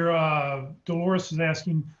on here, Dolores is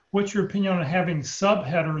asking, what's your opinion on having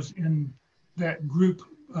subheaders in that group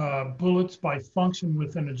bullets by function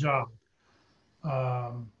within a job?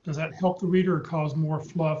 Does that help the reader or cause more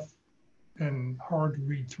fluff and hard to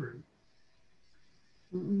read through?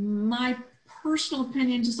 My personal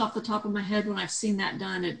opinion, just off the top of my head, when I've seen that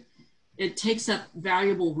done, it takes up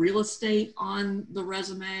valuable real estate on the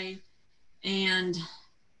resume and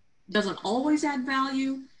doesn't always add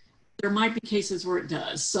value. There might be cases where it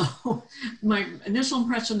does. So my initial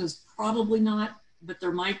impression is probably not, but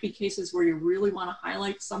there might be cases where you really want to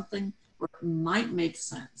highlight something where it might make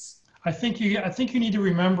sense. I think you need to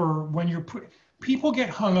remember when you're people get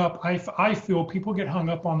hung up. I feel people get hung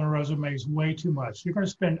up on their resumes way too much. You're going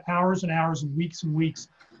to spend hours and hours and weeks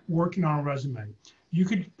working on a resume. You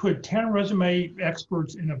could put 10 resume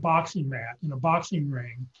experts in a boxing mat, in a boxing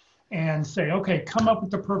ring, and say, okay, come up with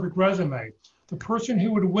the perfect resume. The person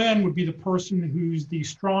who would win would be the person who's the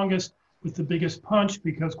strongest with the biggest punch,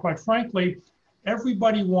 because quite frankly,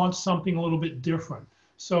 everybody wants something a little bit different.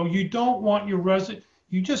 So you don't want your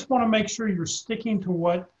you just want to make sure you're sticking to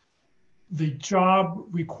what the job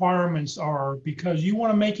requirements are, because you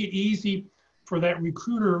want to make it easy for that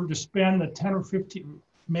recruiter to spend the 10 or 15,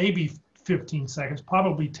 maybe 15 seconds,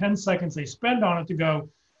 probably 10 seconds they spend on it to go,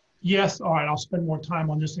 yes, all right, I'll spend more time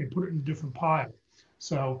on this and put it in a different pile.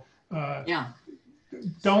 So yeah,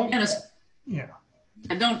 don't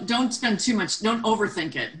spend too much, don't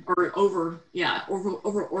overthink it or over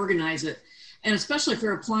organize it. And especially if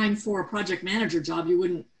you're applying for a project manager job, you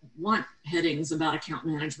wouldn't want headings about account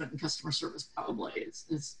management and customer service probably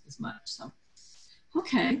as much. So,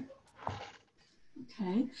 okay.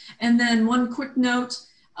 And then one quick note,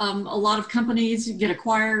 a lot of companies get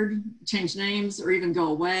acquired, change names, or even go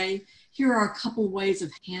away. Here are a couple ways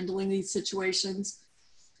of handling these situations.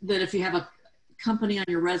 That if you have a company on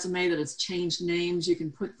your resume that has changed names, you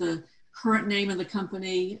can put the current name of the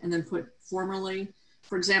company and then put formerly.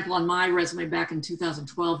 For example, on my resume back in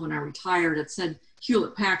 2012 when I retired, it said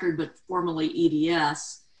Hewlett Packard, but formerly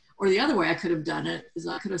EDS. Or the other way I could have done it is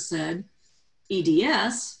I could have said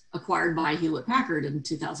EDS acquired by Hewlett Packard in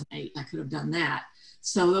 2008. I could have done that.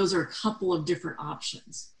 So those are a couple of different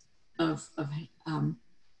options of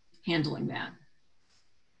handling that.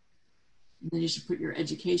 And then you should put your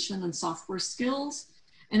education and software skills.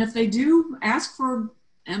 And if they do ask for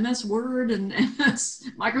MS Word and MS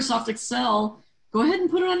Microsoft Excel, go ahead and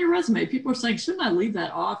put it on your resume. People are saying, shouldn't I leave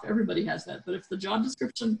that off? Everybody has that. But if the job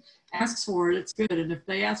description asks for it, it's good. And if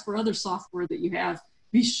they ask for other software that you have,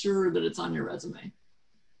 be sure that it's on your resume.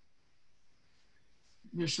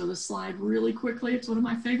 I'm going to show this slide really quickly. It's one of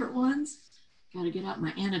my favorite ones. Got to get out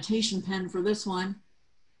my annotation pen for this one.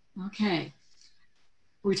 Okay.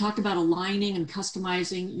 We talked about aligning and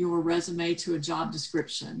customizing your resume to a job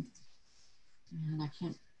description. And I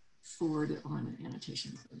can't forward it on an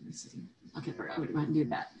annotation. Let me see. Okay, I'm going to go ahead and do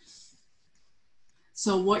that.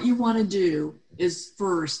 So what you want to do is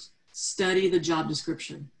first study the job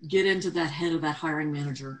description. Get into that head of that hiring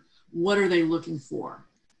manager. What are they looking for?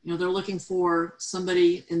 You know, they're looking for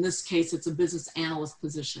somebody, in this case, it's a business analyst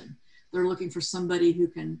position. They're looking for somebody who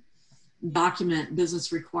can document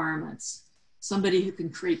business requirements, somebody who can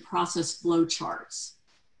create process flow charts,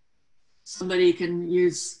 Somebody can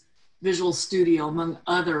use Visual Studio among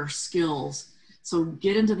other skills. So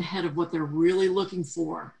get into the head of what they're really looking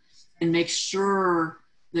for and make sure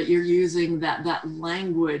that you're using that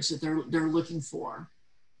language that they're looking for.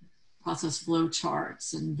 Process flow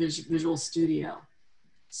charts and Visual Studio.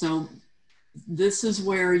 So this is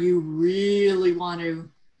where you really want to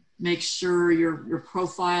make sure your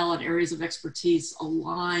profile and areas of expertise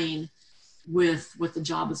align with what the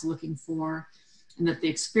job is looking for, and that the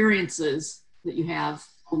experiences that you have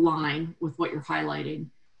align with what you're highlighting,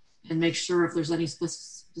 and make sure if there's any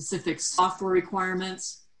specific software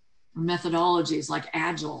requirements or methodologies like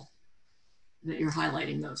Agile, that you're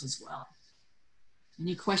highlighting those as well.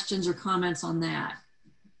 Any questions or comments on that?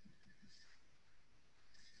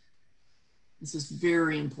 This is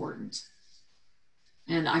very important.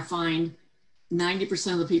 And I find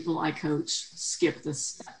 90% of the people I coach skip this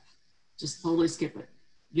step. Just totally skip it.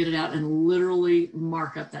 Get it out and literally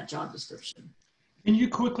mark up that job description. Can you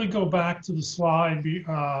quickly go back to the slide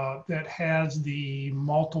that has the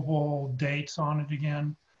multiple dates on it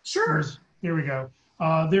again? Sure. There we go.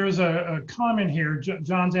 There's a comment here.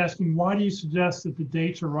 John's asking, why do you suggest that the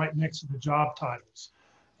dates are right next to the job titles?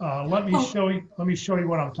 Let me show you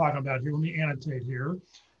what I'm talking about here. Let me annotate here.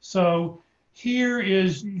 So here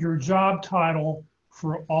is your job title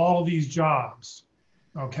for all these jobs.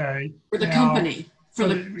 Okay. For the company. For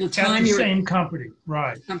the time at the same company,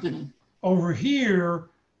 right? Company. Over here,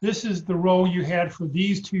 this is the role you had for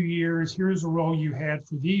these 2 years. Here's the role you had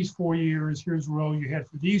for these 4 years. Here's the role you had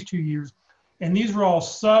for these 2 years. And these are all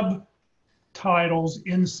subtitles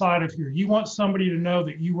inside of here. You want somebody to know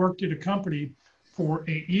that you worked at a company for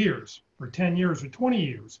 8 years or 10 years or 20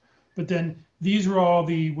 years. But then these are all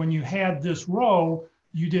when you had this role,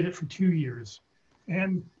 you did it for 2 years.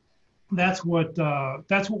 And that's what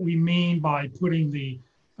we mean by putting the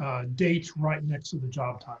dates right next to the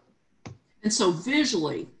job title. And so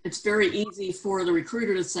visually, it's very easy for the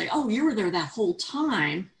recruiter to say, oh, you were there that whole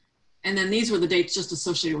time. And then these were the dates just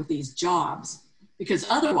associated with these jobs. Because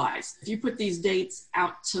otherwise, if you put these dates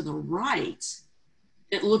out to the right,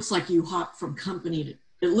 it looks like you hopped from company to,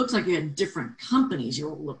 it looks like you had different companies you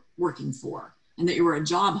were working for and that you were a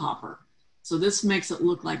job hopper. So this makes it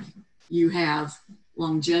look like you have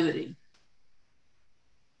longevity.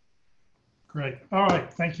 Great. All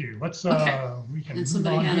right. Thank you. Let's, okay. We can and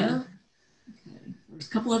somebody move on had here. Okay. There's a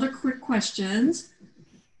couple other quick questions.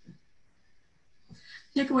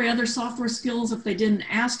 Take away other software skills if they didn't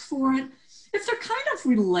ask for it. If they're kind of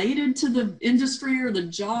related to the industry or the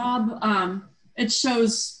job, it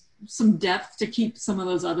shows some depth to keep some of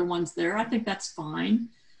those other ones there. I think that's fine,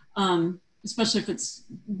 especially if it's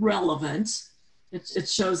relevant. It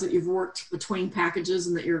shows that you've worked between packages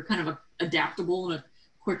and that you're kind of adaptable and a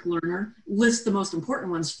quick learner. List the most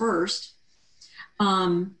important ones first.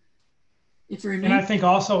 If you're and I think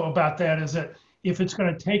also about that is that if it's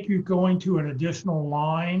going to take you going to an additional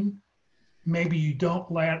line, maybe you don't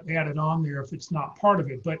add it on there if it's not part of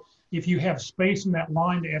it. But if you have space in that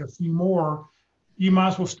line to add a few more, you might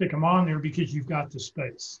as well stick them on there because you've got the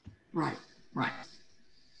space. Right, right.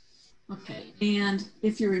 Okay, and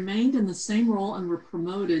if you remained in the same role and were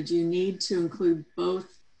promoted, do you need to include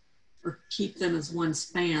both or keep them as one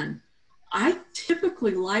span? I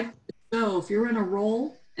typically like to go, if you're in a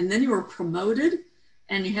role and then you were promoted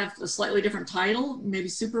and you have a slightly different title, maybe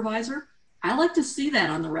supervisor, I like to see that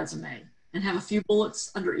on the resume and have a few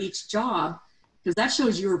bullets under each job because that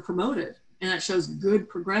shows you were promoted and that shows good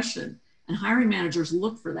progression, and hiring managers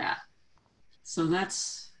look for that. So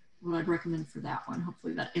that's what I'd recommend for that one.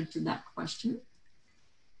 Hopefully that answered that question.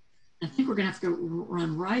 I think we're gonna have to go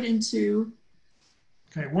run right into.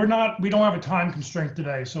 Okay, we don't have a time constraint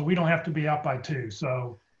today, so we don't have to be out by 2,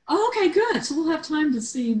 so. Oh, okay, good. So we'll have time to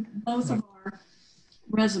see both of our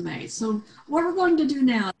resumes. So what we're going to do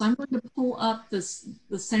now is I'm going to pull up the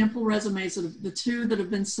sample resumes of the 2 that have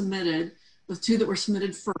been submitted, the 2 that were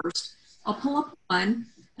submitted first. I'll pull up one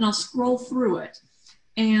and I'll scroll through it.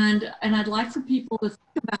 And I'd like for people to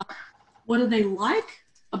think about what do they like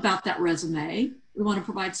about that resume. We want to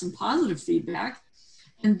provide some positive feedback.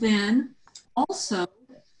 And then also,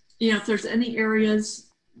 you know, if there's any areas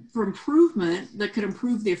for improvement that could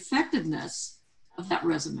improve the effectiveness of that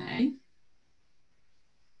resume.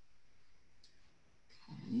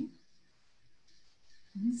 Okay.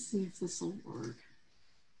 Let me see if this will work.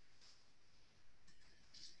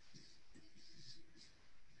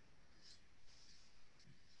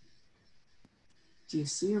 Do you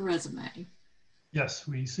see a resume? Yes,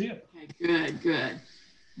 we see it. Okay, good, good.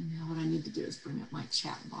 And now what I need to do is bring up my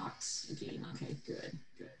chat box again. Okay, good,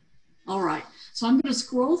 good. All right, so I'm going to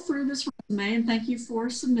scroll through this resume and thank you for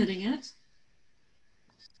submitting it.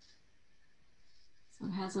 So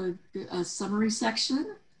it has a summary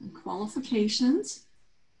section and qualifications,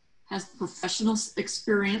 has the professional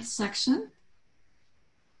experience section.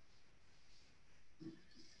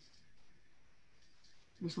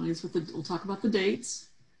 There's one is with the, we'll talk about the dates.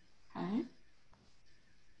 Okay.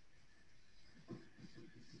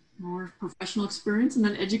 More professional experience, and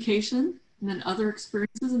then education, and then other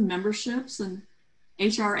experiences and memberships and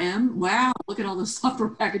HRM. Wow, look at all the software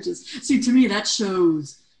packages. See, to me, that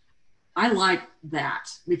shows, I like that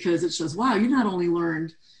because it shows, wow, you not only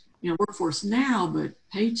learned, Workforce Now, but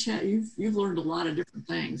Paycheck, you've learned a lot of different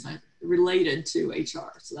things related to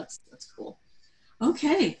HR. So that's cool.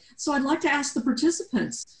 Okay, so I'd like to ask the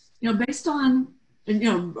participants, based on,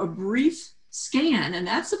 a brief scan, and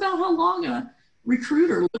that's about how long a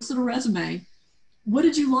recruiter looks at a resume. What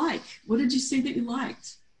did you like? What did you see that you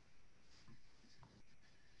liked?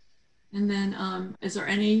 And then is there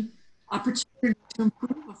any opportunity to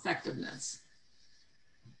improve effectiveness?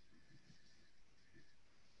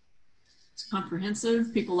 It's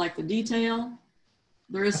comprehensive. People like the detail.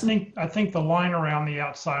 There is I think the line around the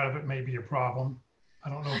outside of it may be a problem. I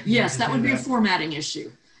don't know. Yes, that would be a formatting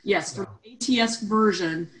issue. Yes, for the ATS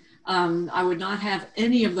version, I would not have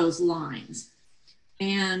any of those lines.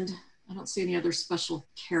 And I don't see any other special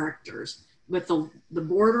characters, but the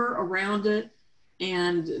border around it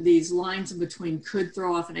and these lines in between could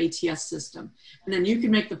throw off an ATS system. And then you can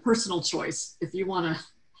make the personal choice if you want to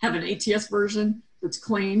have an ATS version that's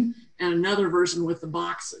clean and another version with the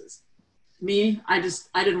boxes. Me, I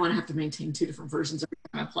didn't want to have to maintain two different versions every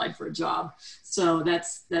time I applied for a job. So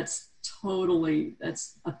that's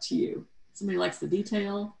up to you. Somebody likes the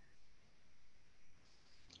detail.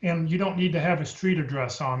 And you don't need to have a street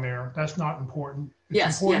address on there. That's not important. It's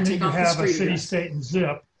yes, important yeah, that you have a city, address. state, and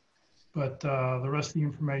zip, but the rest of the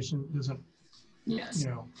information isn't, yes.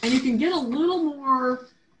 And you can get a little more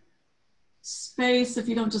space if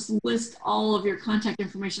you don't just list all of your contact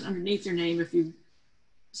information underneath your name. If you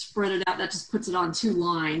spread it out, that just puts it on 2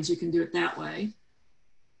 lines. You can do it that way.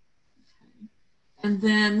 Okay. And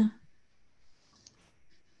then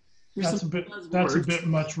that's a bit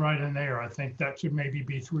much right in there. I think that should maybe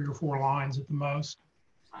be 3 or 4 lines at the most.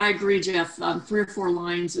 I agree, Jeff. 3 or 4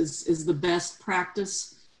 lines is the best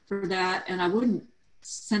practice for that. And I wouldn't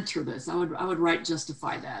center this. I would write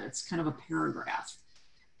justify that. It's kind of a paragraph.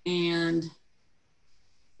 And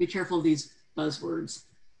be careful of these buzzwords.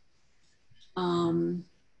 Okay.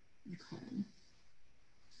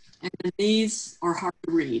 And then these are hard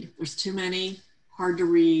to read. There's too many, hard to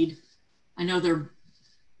read. I know they're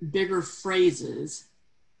bigger phrases.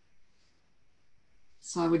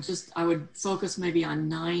 So I would focus maybe on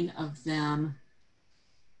 9 of them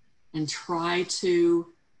and try to,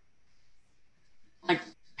 like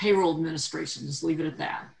payroll administration, just leave it at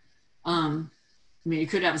that. I mean, you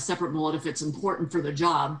could have a separate bullet if it's important for the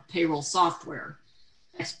job, payroll software.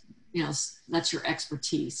 That's your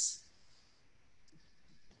expertise.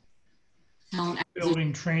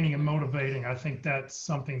 Building, training, and motivating. I think that's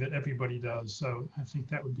something that everybody does. So I think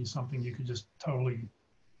that would be something you could just totally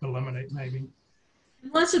eliminate maybe.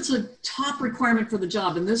 Unless it's a top requirement for the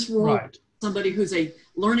job. In this role, right. Somebody who's a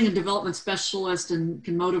learning and development specialist and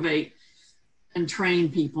can motivate and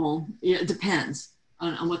train people. It depends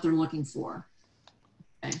on what they're looking for.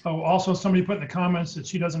 Okay. Oh, also somebody put in the comments that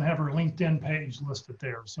she doesn't have her LinkedIn page listed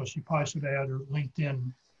there. So she probably should add her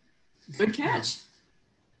LinkedIn. Good catch.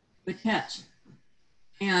 Good catch.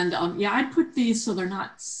 And yeah, I'd put these so they're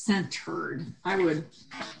not centered. I would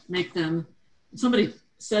make them, somebody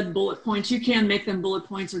said bullet points. You can make them bullet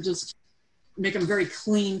points or just make them very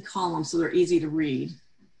clean columns so they're easy to read.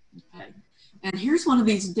 Okay. And here's one of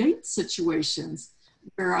these date situations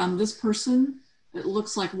where this person, it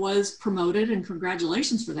looks like was promoted, and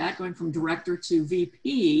congratulations for that, going from director to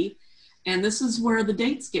VP. And this is where the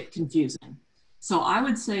dates get confusing. So I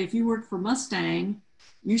would say if you work for Mustang,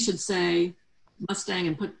 you should say Mustang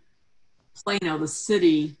and put Plano, the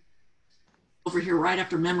city, over here right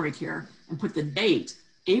after memory care, and put the date,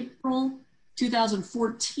 April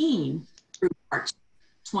 2014 through March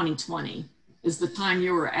 2020 is the time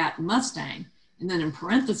you were at Mustang. And then in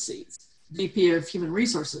parentheses, VP of Human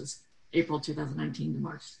Resources, April 2019 to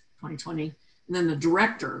March 2020. And then the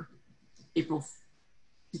director, April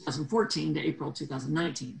 2014 to April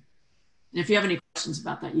 2019. And if you have any questions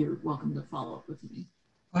about that, you're welcome to follow up with me.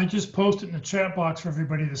 I just posted in the chat box for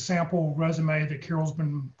everybody the sample resume that Carol's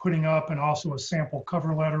been putting up, and also a sample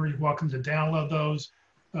cover letter. You're welcome to download those.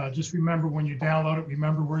 Just remember when you download it,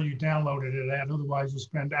 remember where you downloaded it at. Otherwise, you'll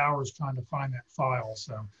spend hours trying to find that file.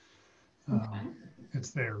 So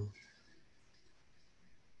it's there.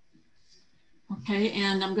 Okay,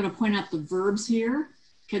 and I'm going to point out the verbs here.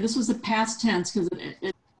 Okay, this was the past tense because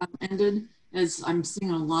it ended, as I'm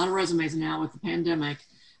seeing a lot of resumes now with the pandemic,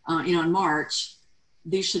 in March.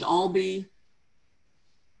 These should all be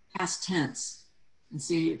past tense. And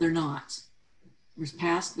see, they're not. There's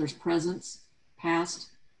past, there's present,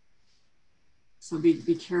 past. So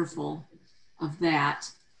be careful of that.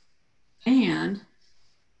 And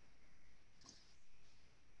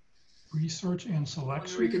research and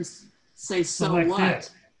selection. we can say so Select what? it.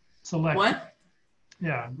 Select. What?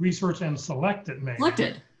 Yeah, research and select it maybe.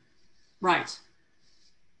 Selected. Right.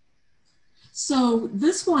 So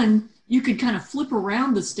this one, you could kind of flip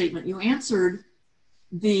around the statement. You answered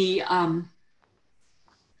the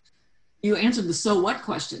so what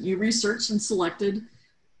question. You researched and selected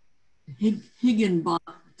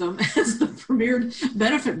Higginbotham as the premier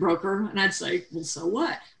benefit broker. And I'd say, well, so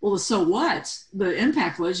what? Well, the so what? The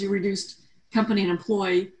impact was you reduced company and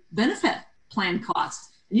employee benefit plan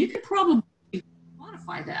costs. And you could probably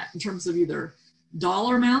quantify that in terms of either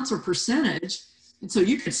dollar amounts or percentage. And so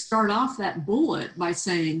you could start off that bullet by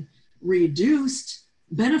saying reduced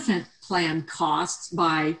benefit plan costs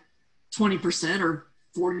by 20% or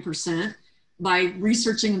 40% by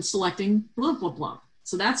researching and selecting blah, blah, blah.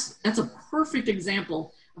 So that's a perfect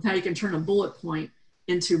example of how you can turn a bullet point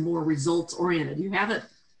into more results oriented. You have it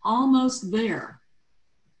almost there.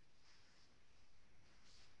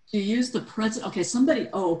 Do you use the present? Okay,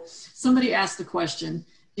 somebody asked the question,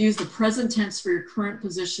 do you use the present tense for your current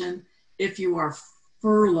position if you are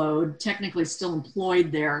furloughed, technically still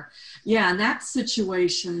employed there? Yeah, in that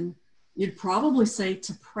situation, you'd probably say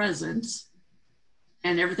to present,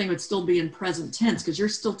 and everything would still be in present tense because you're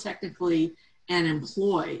still technically an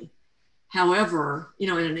employee. However, in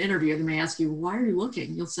an interview, they may ask you, why are you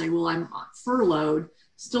looking? You'll say, well, I'm furloughed,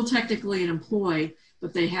 still technically an employee,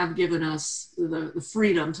 but they have given us the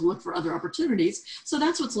freedom to look for other opportunities. So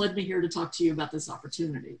that's what's led me here to talk to you about this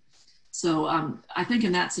opportunity. So I think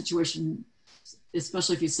in that situation,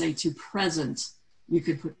 especially if you say to present, you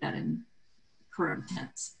could put that in current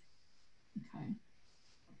tense. Okay.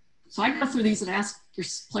 So I go through these and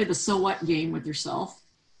play the so what game with yourself.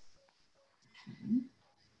 Okay.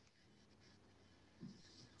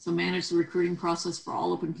 So manage the recruiting process for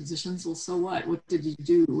all open positions. Well, so what? What did you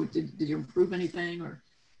do? Did you improve anything? Or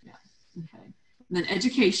yeah, okay. And then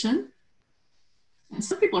education. And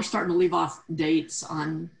some people are starting to leave off dates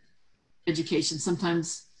on education.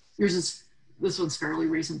 Sometimes this one's fairly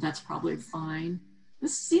recent. That's probably fine.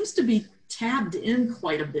 This seems to be tabbed in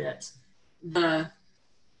quite a bit. I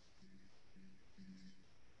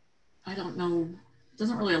don't know,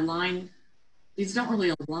 doesn't really align. These don't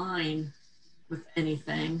really align with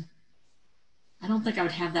anything. I don't think I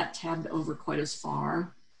would have that tabbed over quite as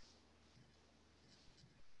far.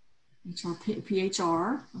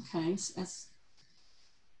 PHR, okay,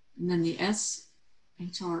 and then the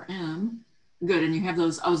SHRM, good, and you have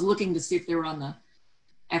those, I was looking to see if they were on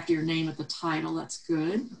after your name at the title, that's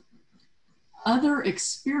good. Other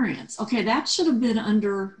experience, okay, that should have been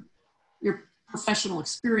under your professional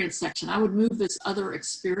experience section. I would move this other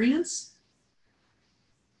experience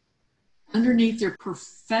underneath your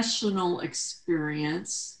professional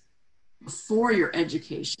experience before your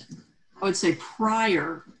education. I would say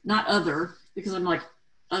prior, not other, because I'm like,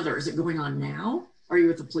 other, is it going on now? Are you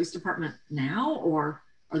with the police department now? Or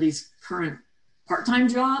are these current part-time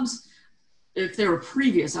jobs? If they were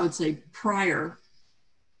previous, I would say prior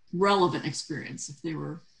relevant experience, if they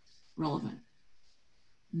were relevant.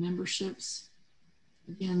 Memberships,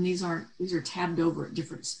 again, these are tabbed over at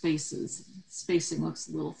different spaces. Spacing looks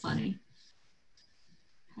a little funny.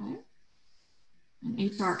 Okay, and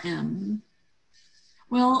HRM.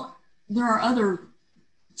 Well, there are other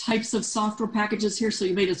types of software packages here, so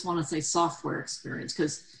you may just want to say software experience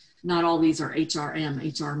because not all these are HRM,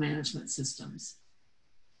 HR management systems.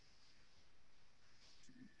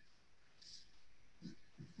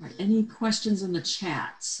 All right, any questions in the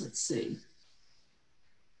chats? Let's see.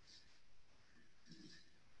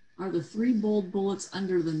 Are the 3 bold bullets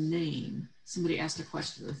under the name? Somebody asked a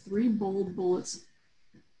question. The 3 bold bullets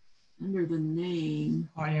under the name.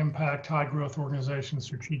 High impact, high growth organization,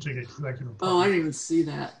 strategic executive. Oh, I didn't even see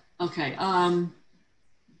that. Okay. I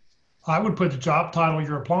would put the job title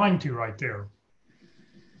you're applying to right there.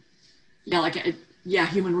 Yeah,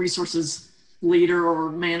 human resources leader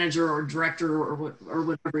or manager or director or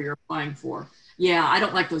whatever you're applying for. Yeah, I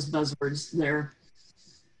don't like those buzzwords there.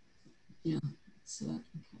 Yeah. So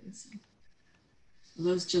okay. So are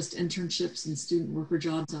those just internships and student worker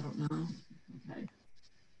jobs? I don't know. Okay.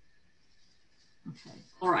 Okay.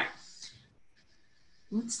 All right.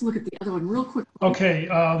 let's look at the other one real quick. Okay,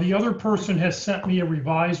 the other person has sent me a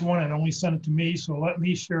revised one and only sent it to me, so let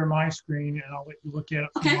me share my screen and I'll let you look at it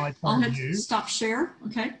from Okay, my I'll point of hit view. stop share.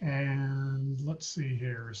 Okay. And let's see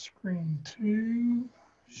here, screen 2,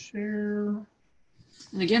 share.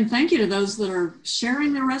 And again, thank you to those that are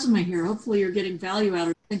sharing their resume here. Hopefully you're getting value out of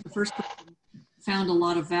it. I think the first person found a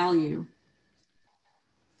lot of value.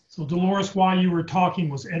 So Dolores, while you were talking,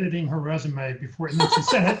 was editing her resume before, and then she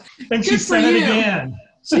sent it, then she Good for sent it you. again.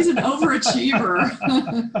 She's an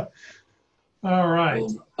overachiever. All right.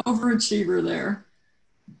 Overachiever there.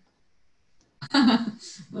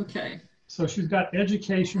 Okay. So she's got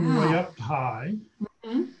education way up high.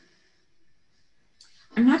 Mm-hmm.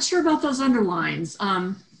 I'm not sure about those underlines.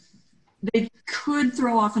 They could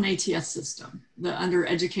throw off an ATS system, the under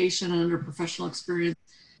education and under professional experience.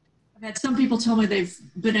 I've had some people tell me they've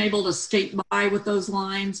been able to skate by with those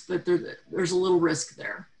lines, but there's a little risk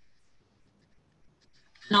there.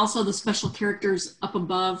 And also the special characters up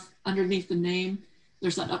above, underneath the name,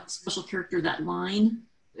 there's that special character, that line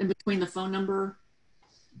in between the phone number.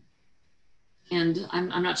 And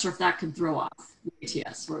I'm not sure if that could throw off the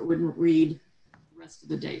ATS, or it wouldn't read the rest of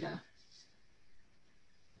the data.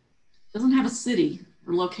 It doesn't have a city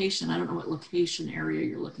or location. I don't know what location area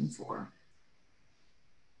you're looking for.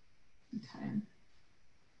 Okay.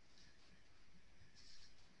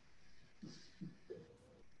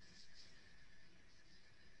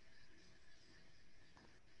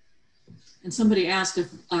 And somebody asked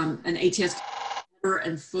if an ATS header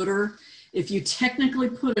and footer, if you technically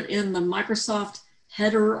put it in the Microsoft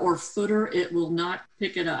header or footer, it will not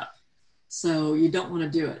pick it up. So you don't want to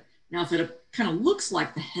do it. Now, if it kind of looks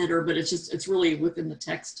like the header, but it's really within the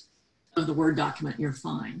text of the Word document, you're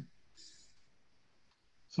fine.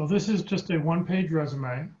 So this is just a one-page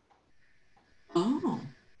resume. Oh.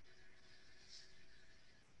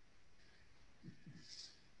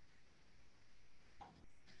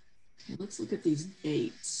 Okay, let's look at these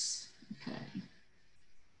dates. Okay.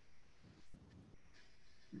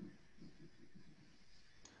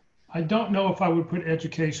 I don't know if I would put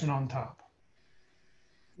education on top.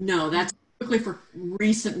 No, that's typically for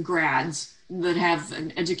recent grads that have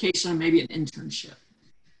an education and maybe an internship.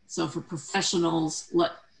 So for professionals,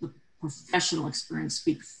 let the professional experience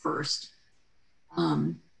speak first.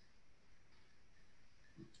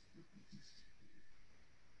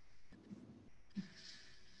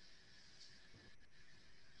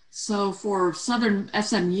 So for Southern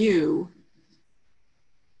SMU,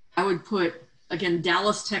 I would put, again,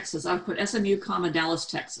 Dallas, Texas. I would put SMU, comma, Dallas,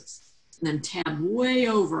 Texas. And then tab way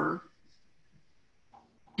over,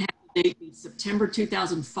 have the date be September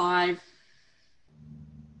 2005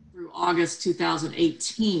 through August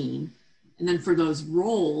 2018. And then for those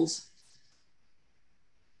roles,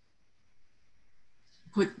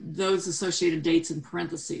 put those associated dates in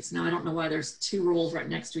parentheses. Now, I don't know why there's two roles right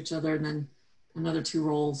next to each other and then another two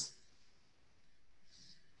roles.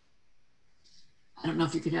 I don't know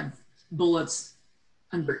if you could have bullets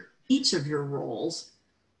under each of your roles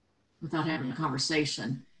without having a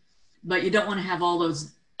conversation, but you don't want to have all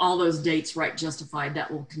those dates right justified. That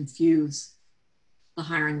will confuse the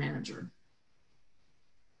hiring manager.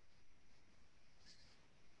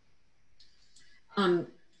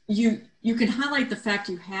 You can highlight the fact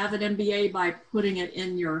you have an MBA by putting it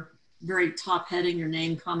in your very top heading, your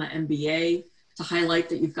name, comma, MBA, to highlight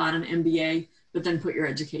that you've got an MBA, but then put your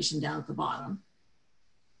education down at the bottom.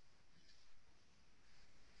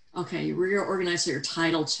 Okay, you reorganized so your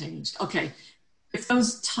title changed. Okay, if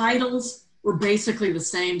those titles were basically the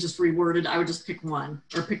same, just reworded, I would just pick one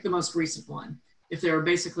or pick the most recent one. If they were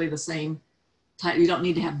basically the same title, you don't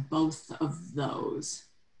need to have both of those.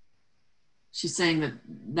 She's saying that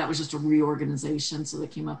that was just a reorganization, so they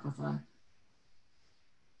came up with a,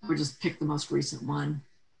 or just pick the most recent one.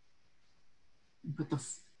 Put the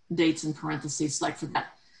dates in parentheses, like for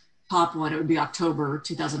that top one, it would be October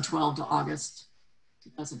 2012 to August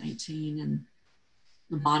 2018, and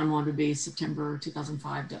the bottom one would be September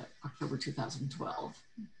 2005 to October 2012.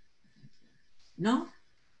 No?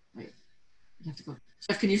 Wait, you have to go.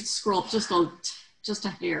 Jeff, can you scroll up just a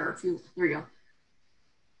hair? If you, there you go.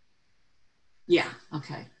 Yeah,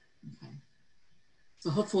 okay. Okay. So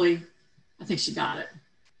hopefully, I think she got it.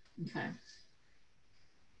 Okay.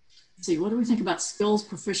 Let's see, what do we think about skills,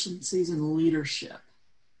 proficiencies, and leadership?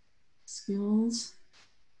 Skills.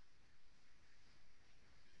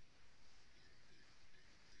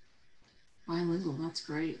 Bilingual, that's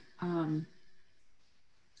great.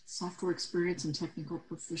 Software experience and technical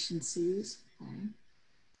proficiencies.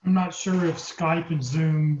 Okay. I'm not sure if Skype and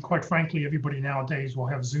Zoom, quite frankly, everybody nowadays will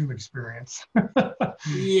have Zoom experience.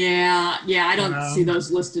 Yeah, I don't see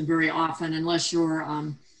those listed very often unless you're,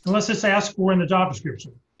 Unless it's asked for in the job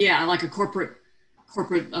description. yeah, like a corporate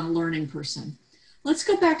learning person. Let's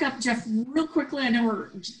go back up, Jeff, real quickly. I know we're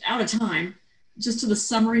out of time. Just to the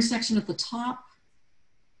summary section at the top.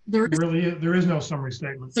 There is no summary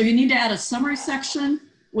statement. So you need to add a summary section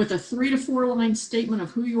with a 3 to 4 line statement of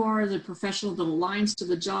who you are as a professional that aligns to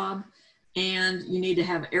the job. And you need to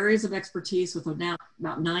have areas of expertise with about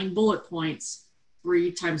 9 bullet points,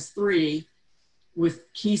 3 times 3,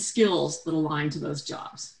 with key skills that align to those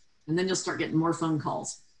jobs. And then you'll start getting more phone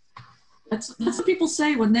calls. That's what people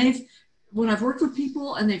say when I've worked with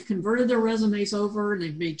people and they've converted their resumes over and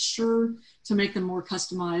they've made sure to make them more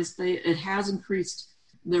customized, it has increased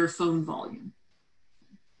their phone volume.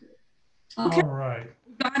 Okay. All right.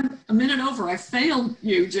 Got a minute over. I failed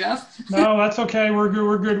you, Jeff. No, that's okay. We're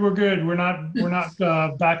good. We're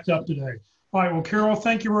not backed up today. All right. Well, Carol,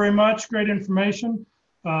 thank you very much. Great information.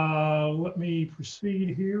 Let me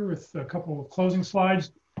proceed here with a couple of closing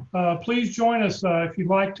slides. Please join us if you'd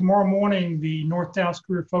like tomorrow morning. The North Dallas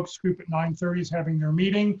Career Focus Group at 9:30 is having their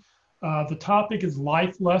meeting. The topic is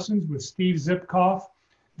life lessons with Steve Zipkoff.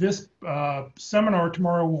 This seminar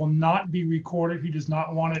tomorrow will not be recorded. He does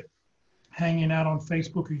not want it hanging out on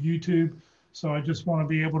Facebook or YouTube. So I just want to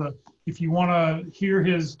be able to, if you want to hear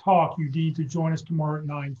his talk, you need to join us tomorrow at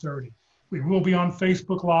 9:30. We will be on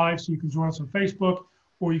Facebook Live, so you can join us on Facebook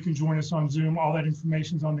or you can join us on Zoom. All that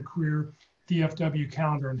information is on the Career DFW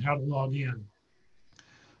calendar and how to log in.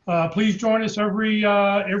 Please join us every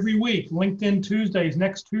week. LinkedIn Tuesdays.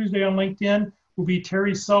 Next Tuesday on LinkedIn will be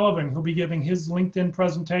Terry Sullivan. He'll be giving his LinkedIn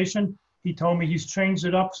presentation. He told me he's changed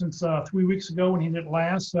it up since 3 weeks ago when he did it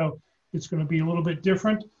last, so it's going to be a little bit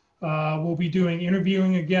different. We'll be doing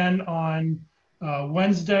interviewing again on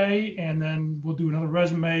Wednesday, and then we'll do another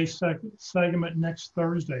resume segment next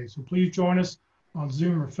Thursday. So please join us on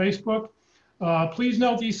Zoom or Facebook. Please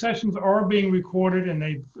note these sessions are being recorded, and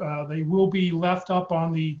they will be left up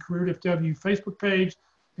on the Career DFW Facebook page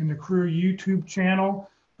and the Career YouTube channel.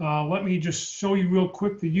 Let me just show you real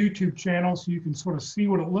quick the YouTube channel so you can sort of see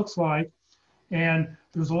what it looks like. And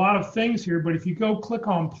there's a lot of things here, but if you go click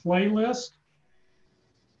on playlist,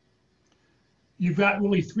 you've got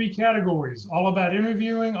really 3 categories: all about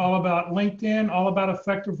interviewing, all about LinkedIn, all about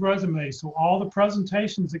effective resumes. So all the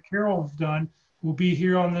presentations that Carol has done will be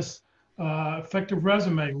here on this effective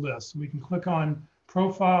resume list. We can click on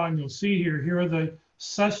profile and you'll see here are the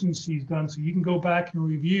sessions she's done. So you can go back and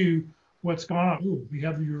review what's gone on. Ooh, we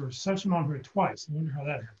have your session on here twice. I wonder how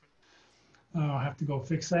that happened. I'll have to go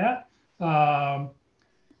fix that.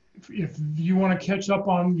 If you want to catch up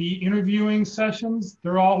on the interviewing sessions,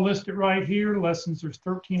 they're all listed right here. Lessons, there's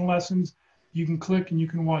 13 lessons. You can click and you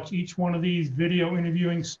can watch each one of these video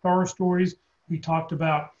interviewing star stories. We talked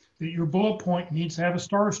about that your bullet point needs to have a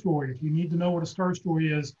star story. If you need to know what a star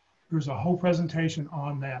story is, there's a whole presentation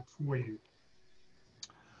on that for you.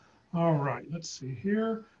 All right, let's see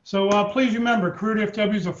here. So please remember, Career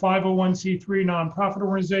DFW is a 501c3 nonprofit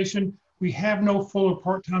organization. We have no full or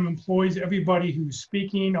part-time employees. Everybody who's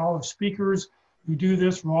speaking, all the speakers who do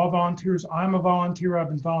this, we're all volunteers. I'm a volunteer. I've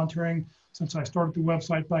been volunteering since I started the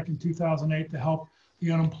website back in 2008 to help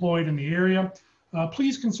the unemployed in the area.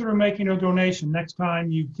 Please consider making a donation next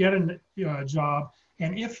time you get a job.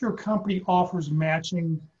 And if your company offers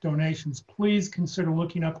matching donations, please consider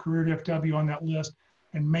looking up Career DFW on that list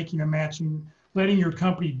and making a matching, letting your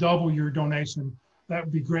company double your donation. That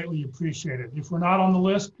would be greatly appreciated. If we're not on the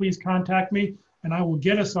list, please contact me and I will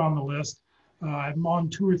get us on the list. I'm on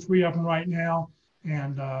 2 or 3 of them right now,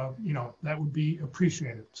 and that would be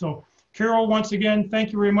appreciated. So Carol, once again,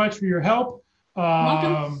 thank you very much for your help.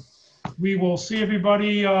 Welcome. We will see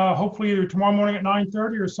everybody hopefully either tomorrow morning at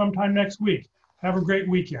 9:30 or sometime next week. Have a great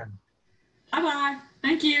weekend. Bye-bye.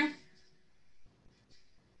 Thank you.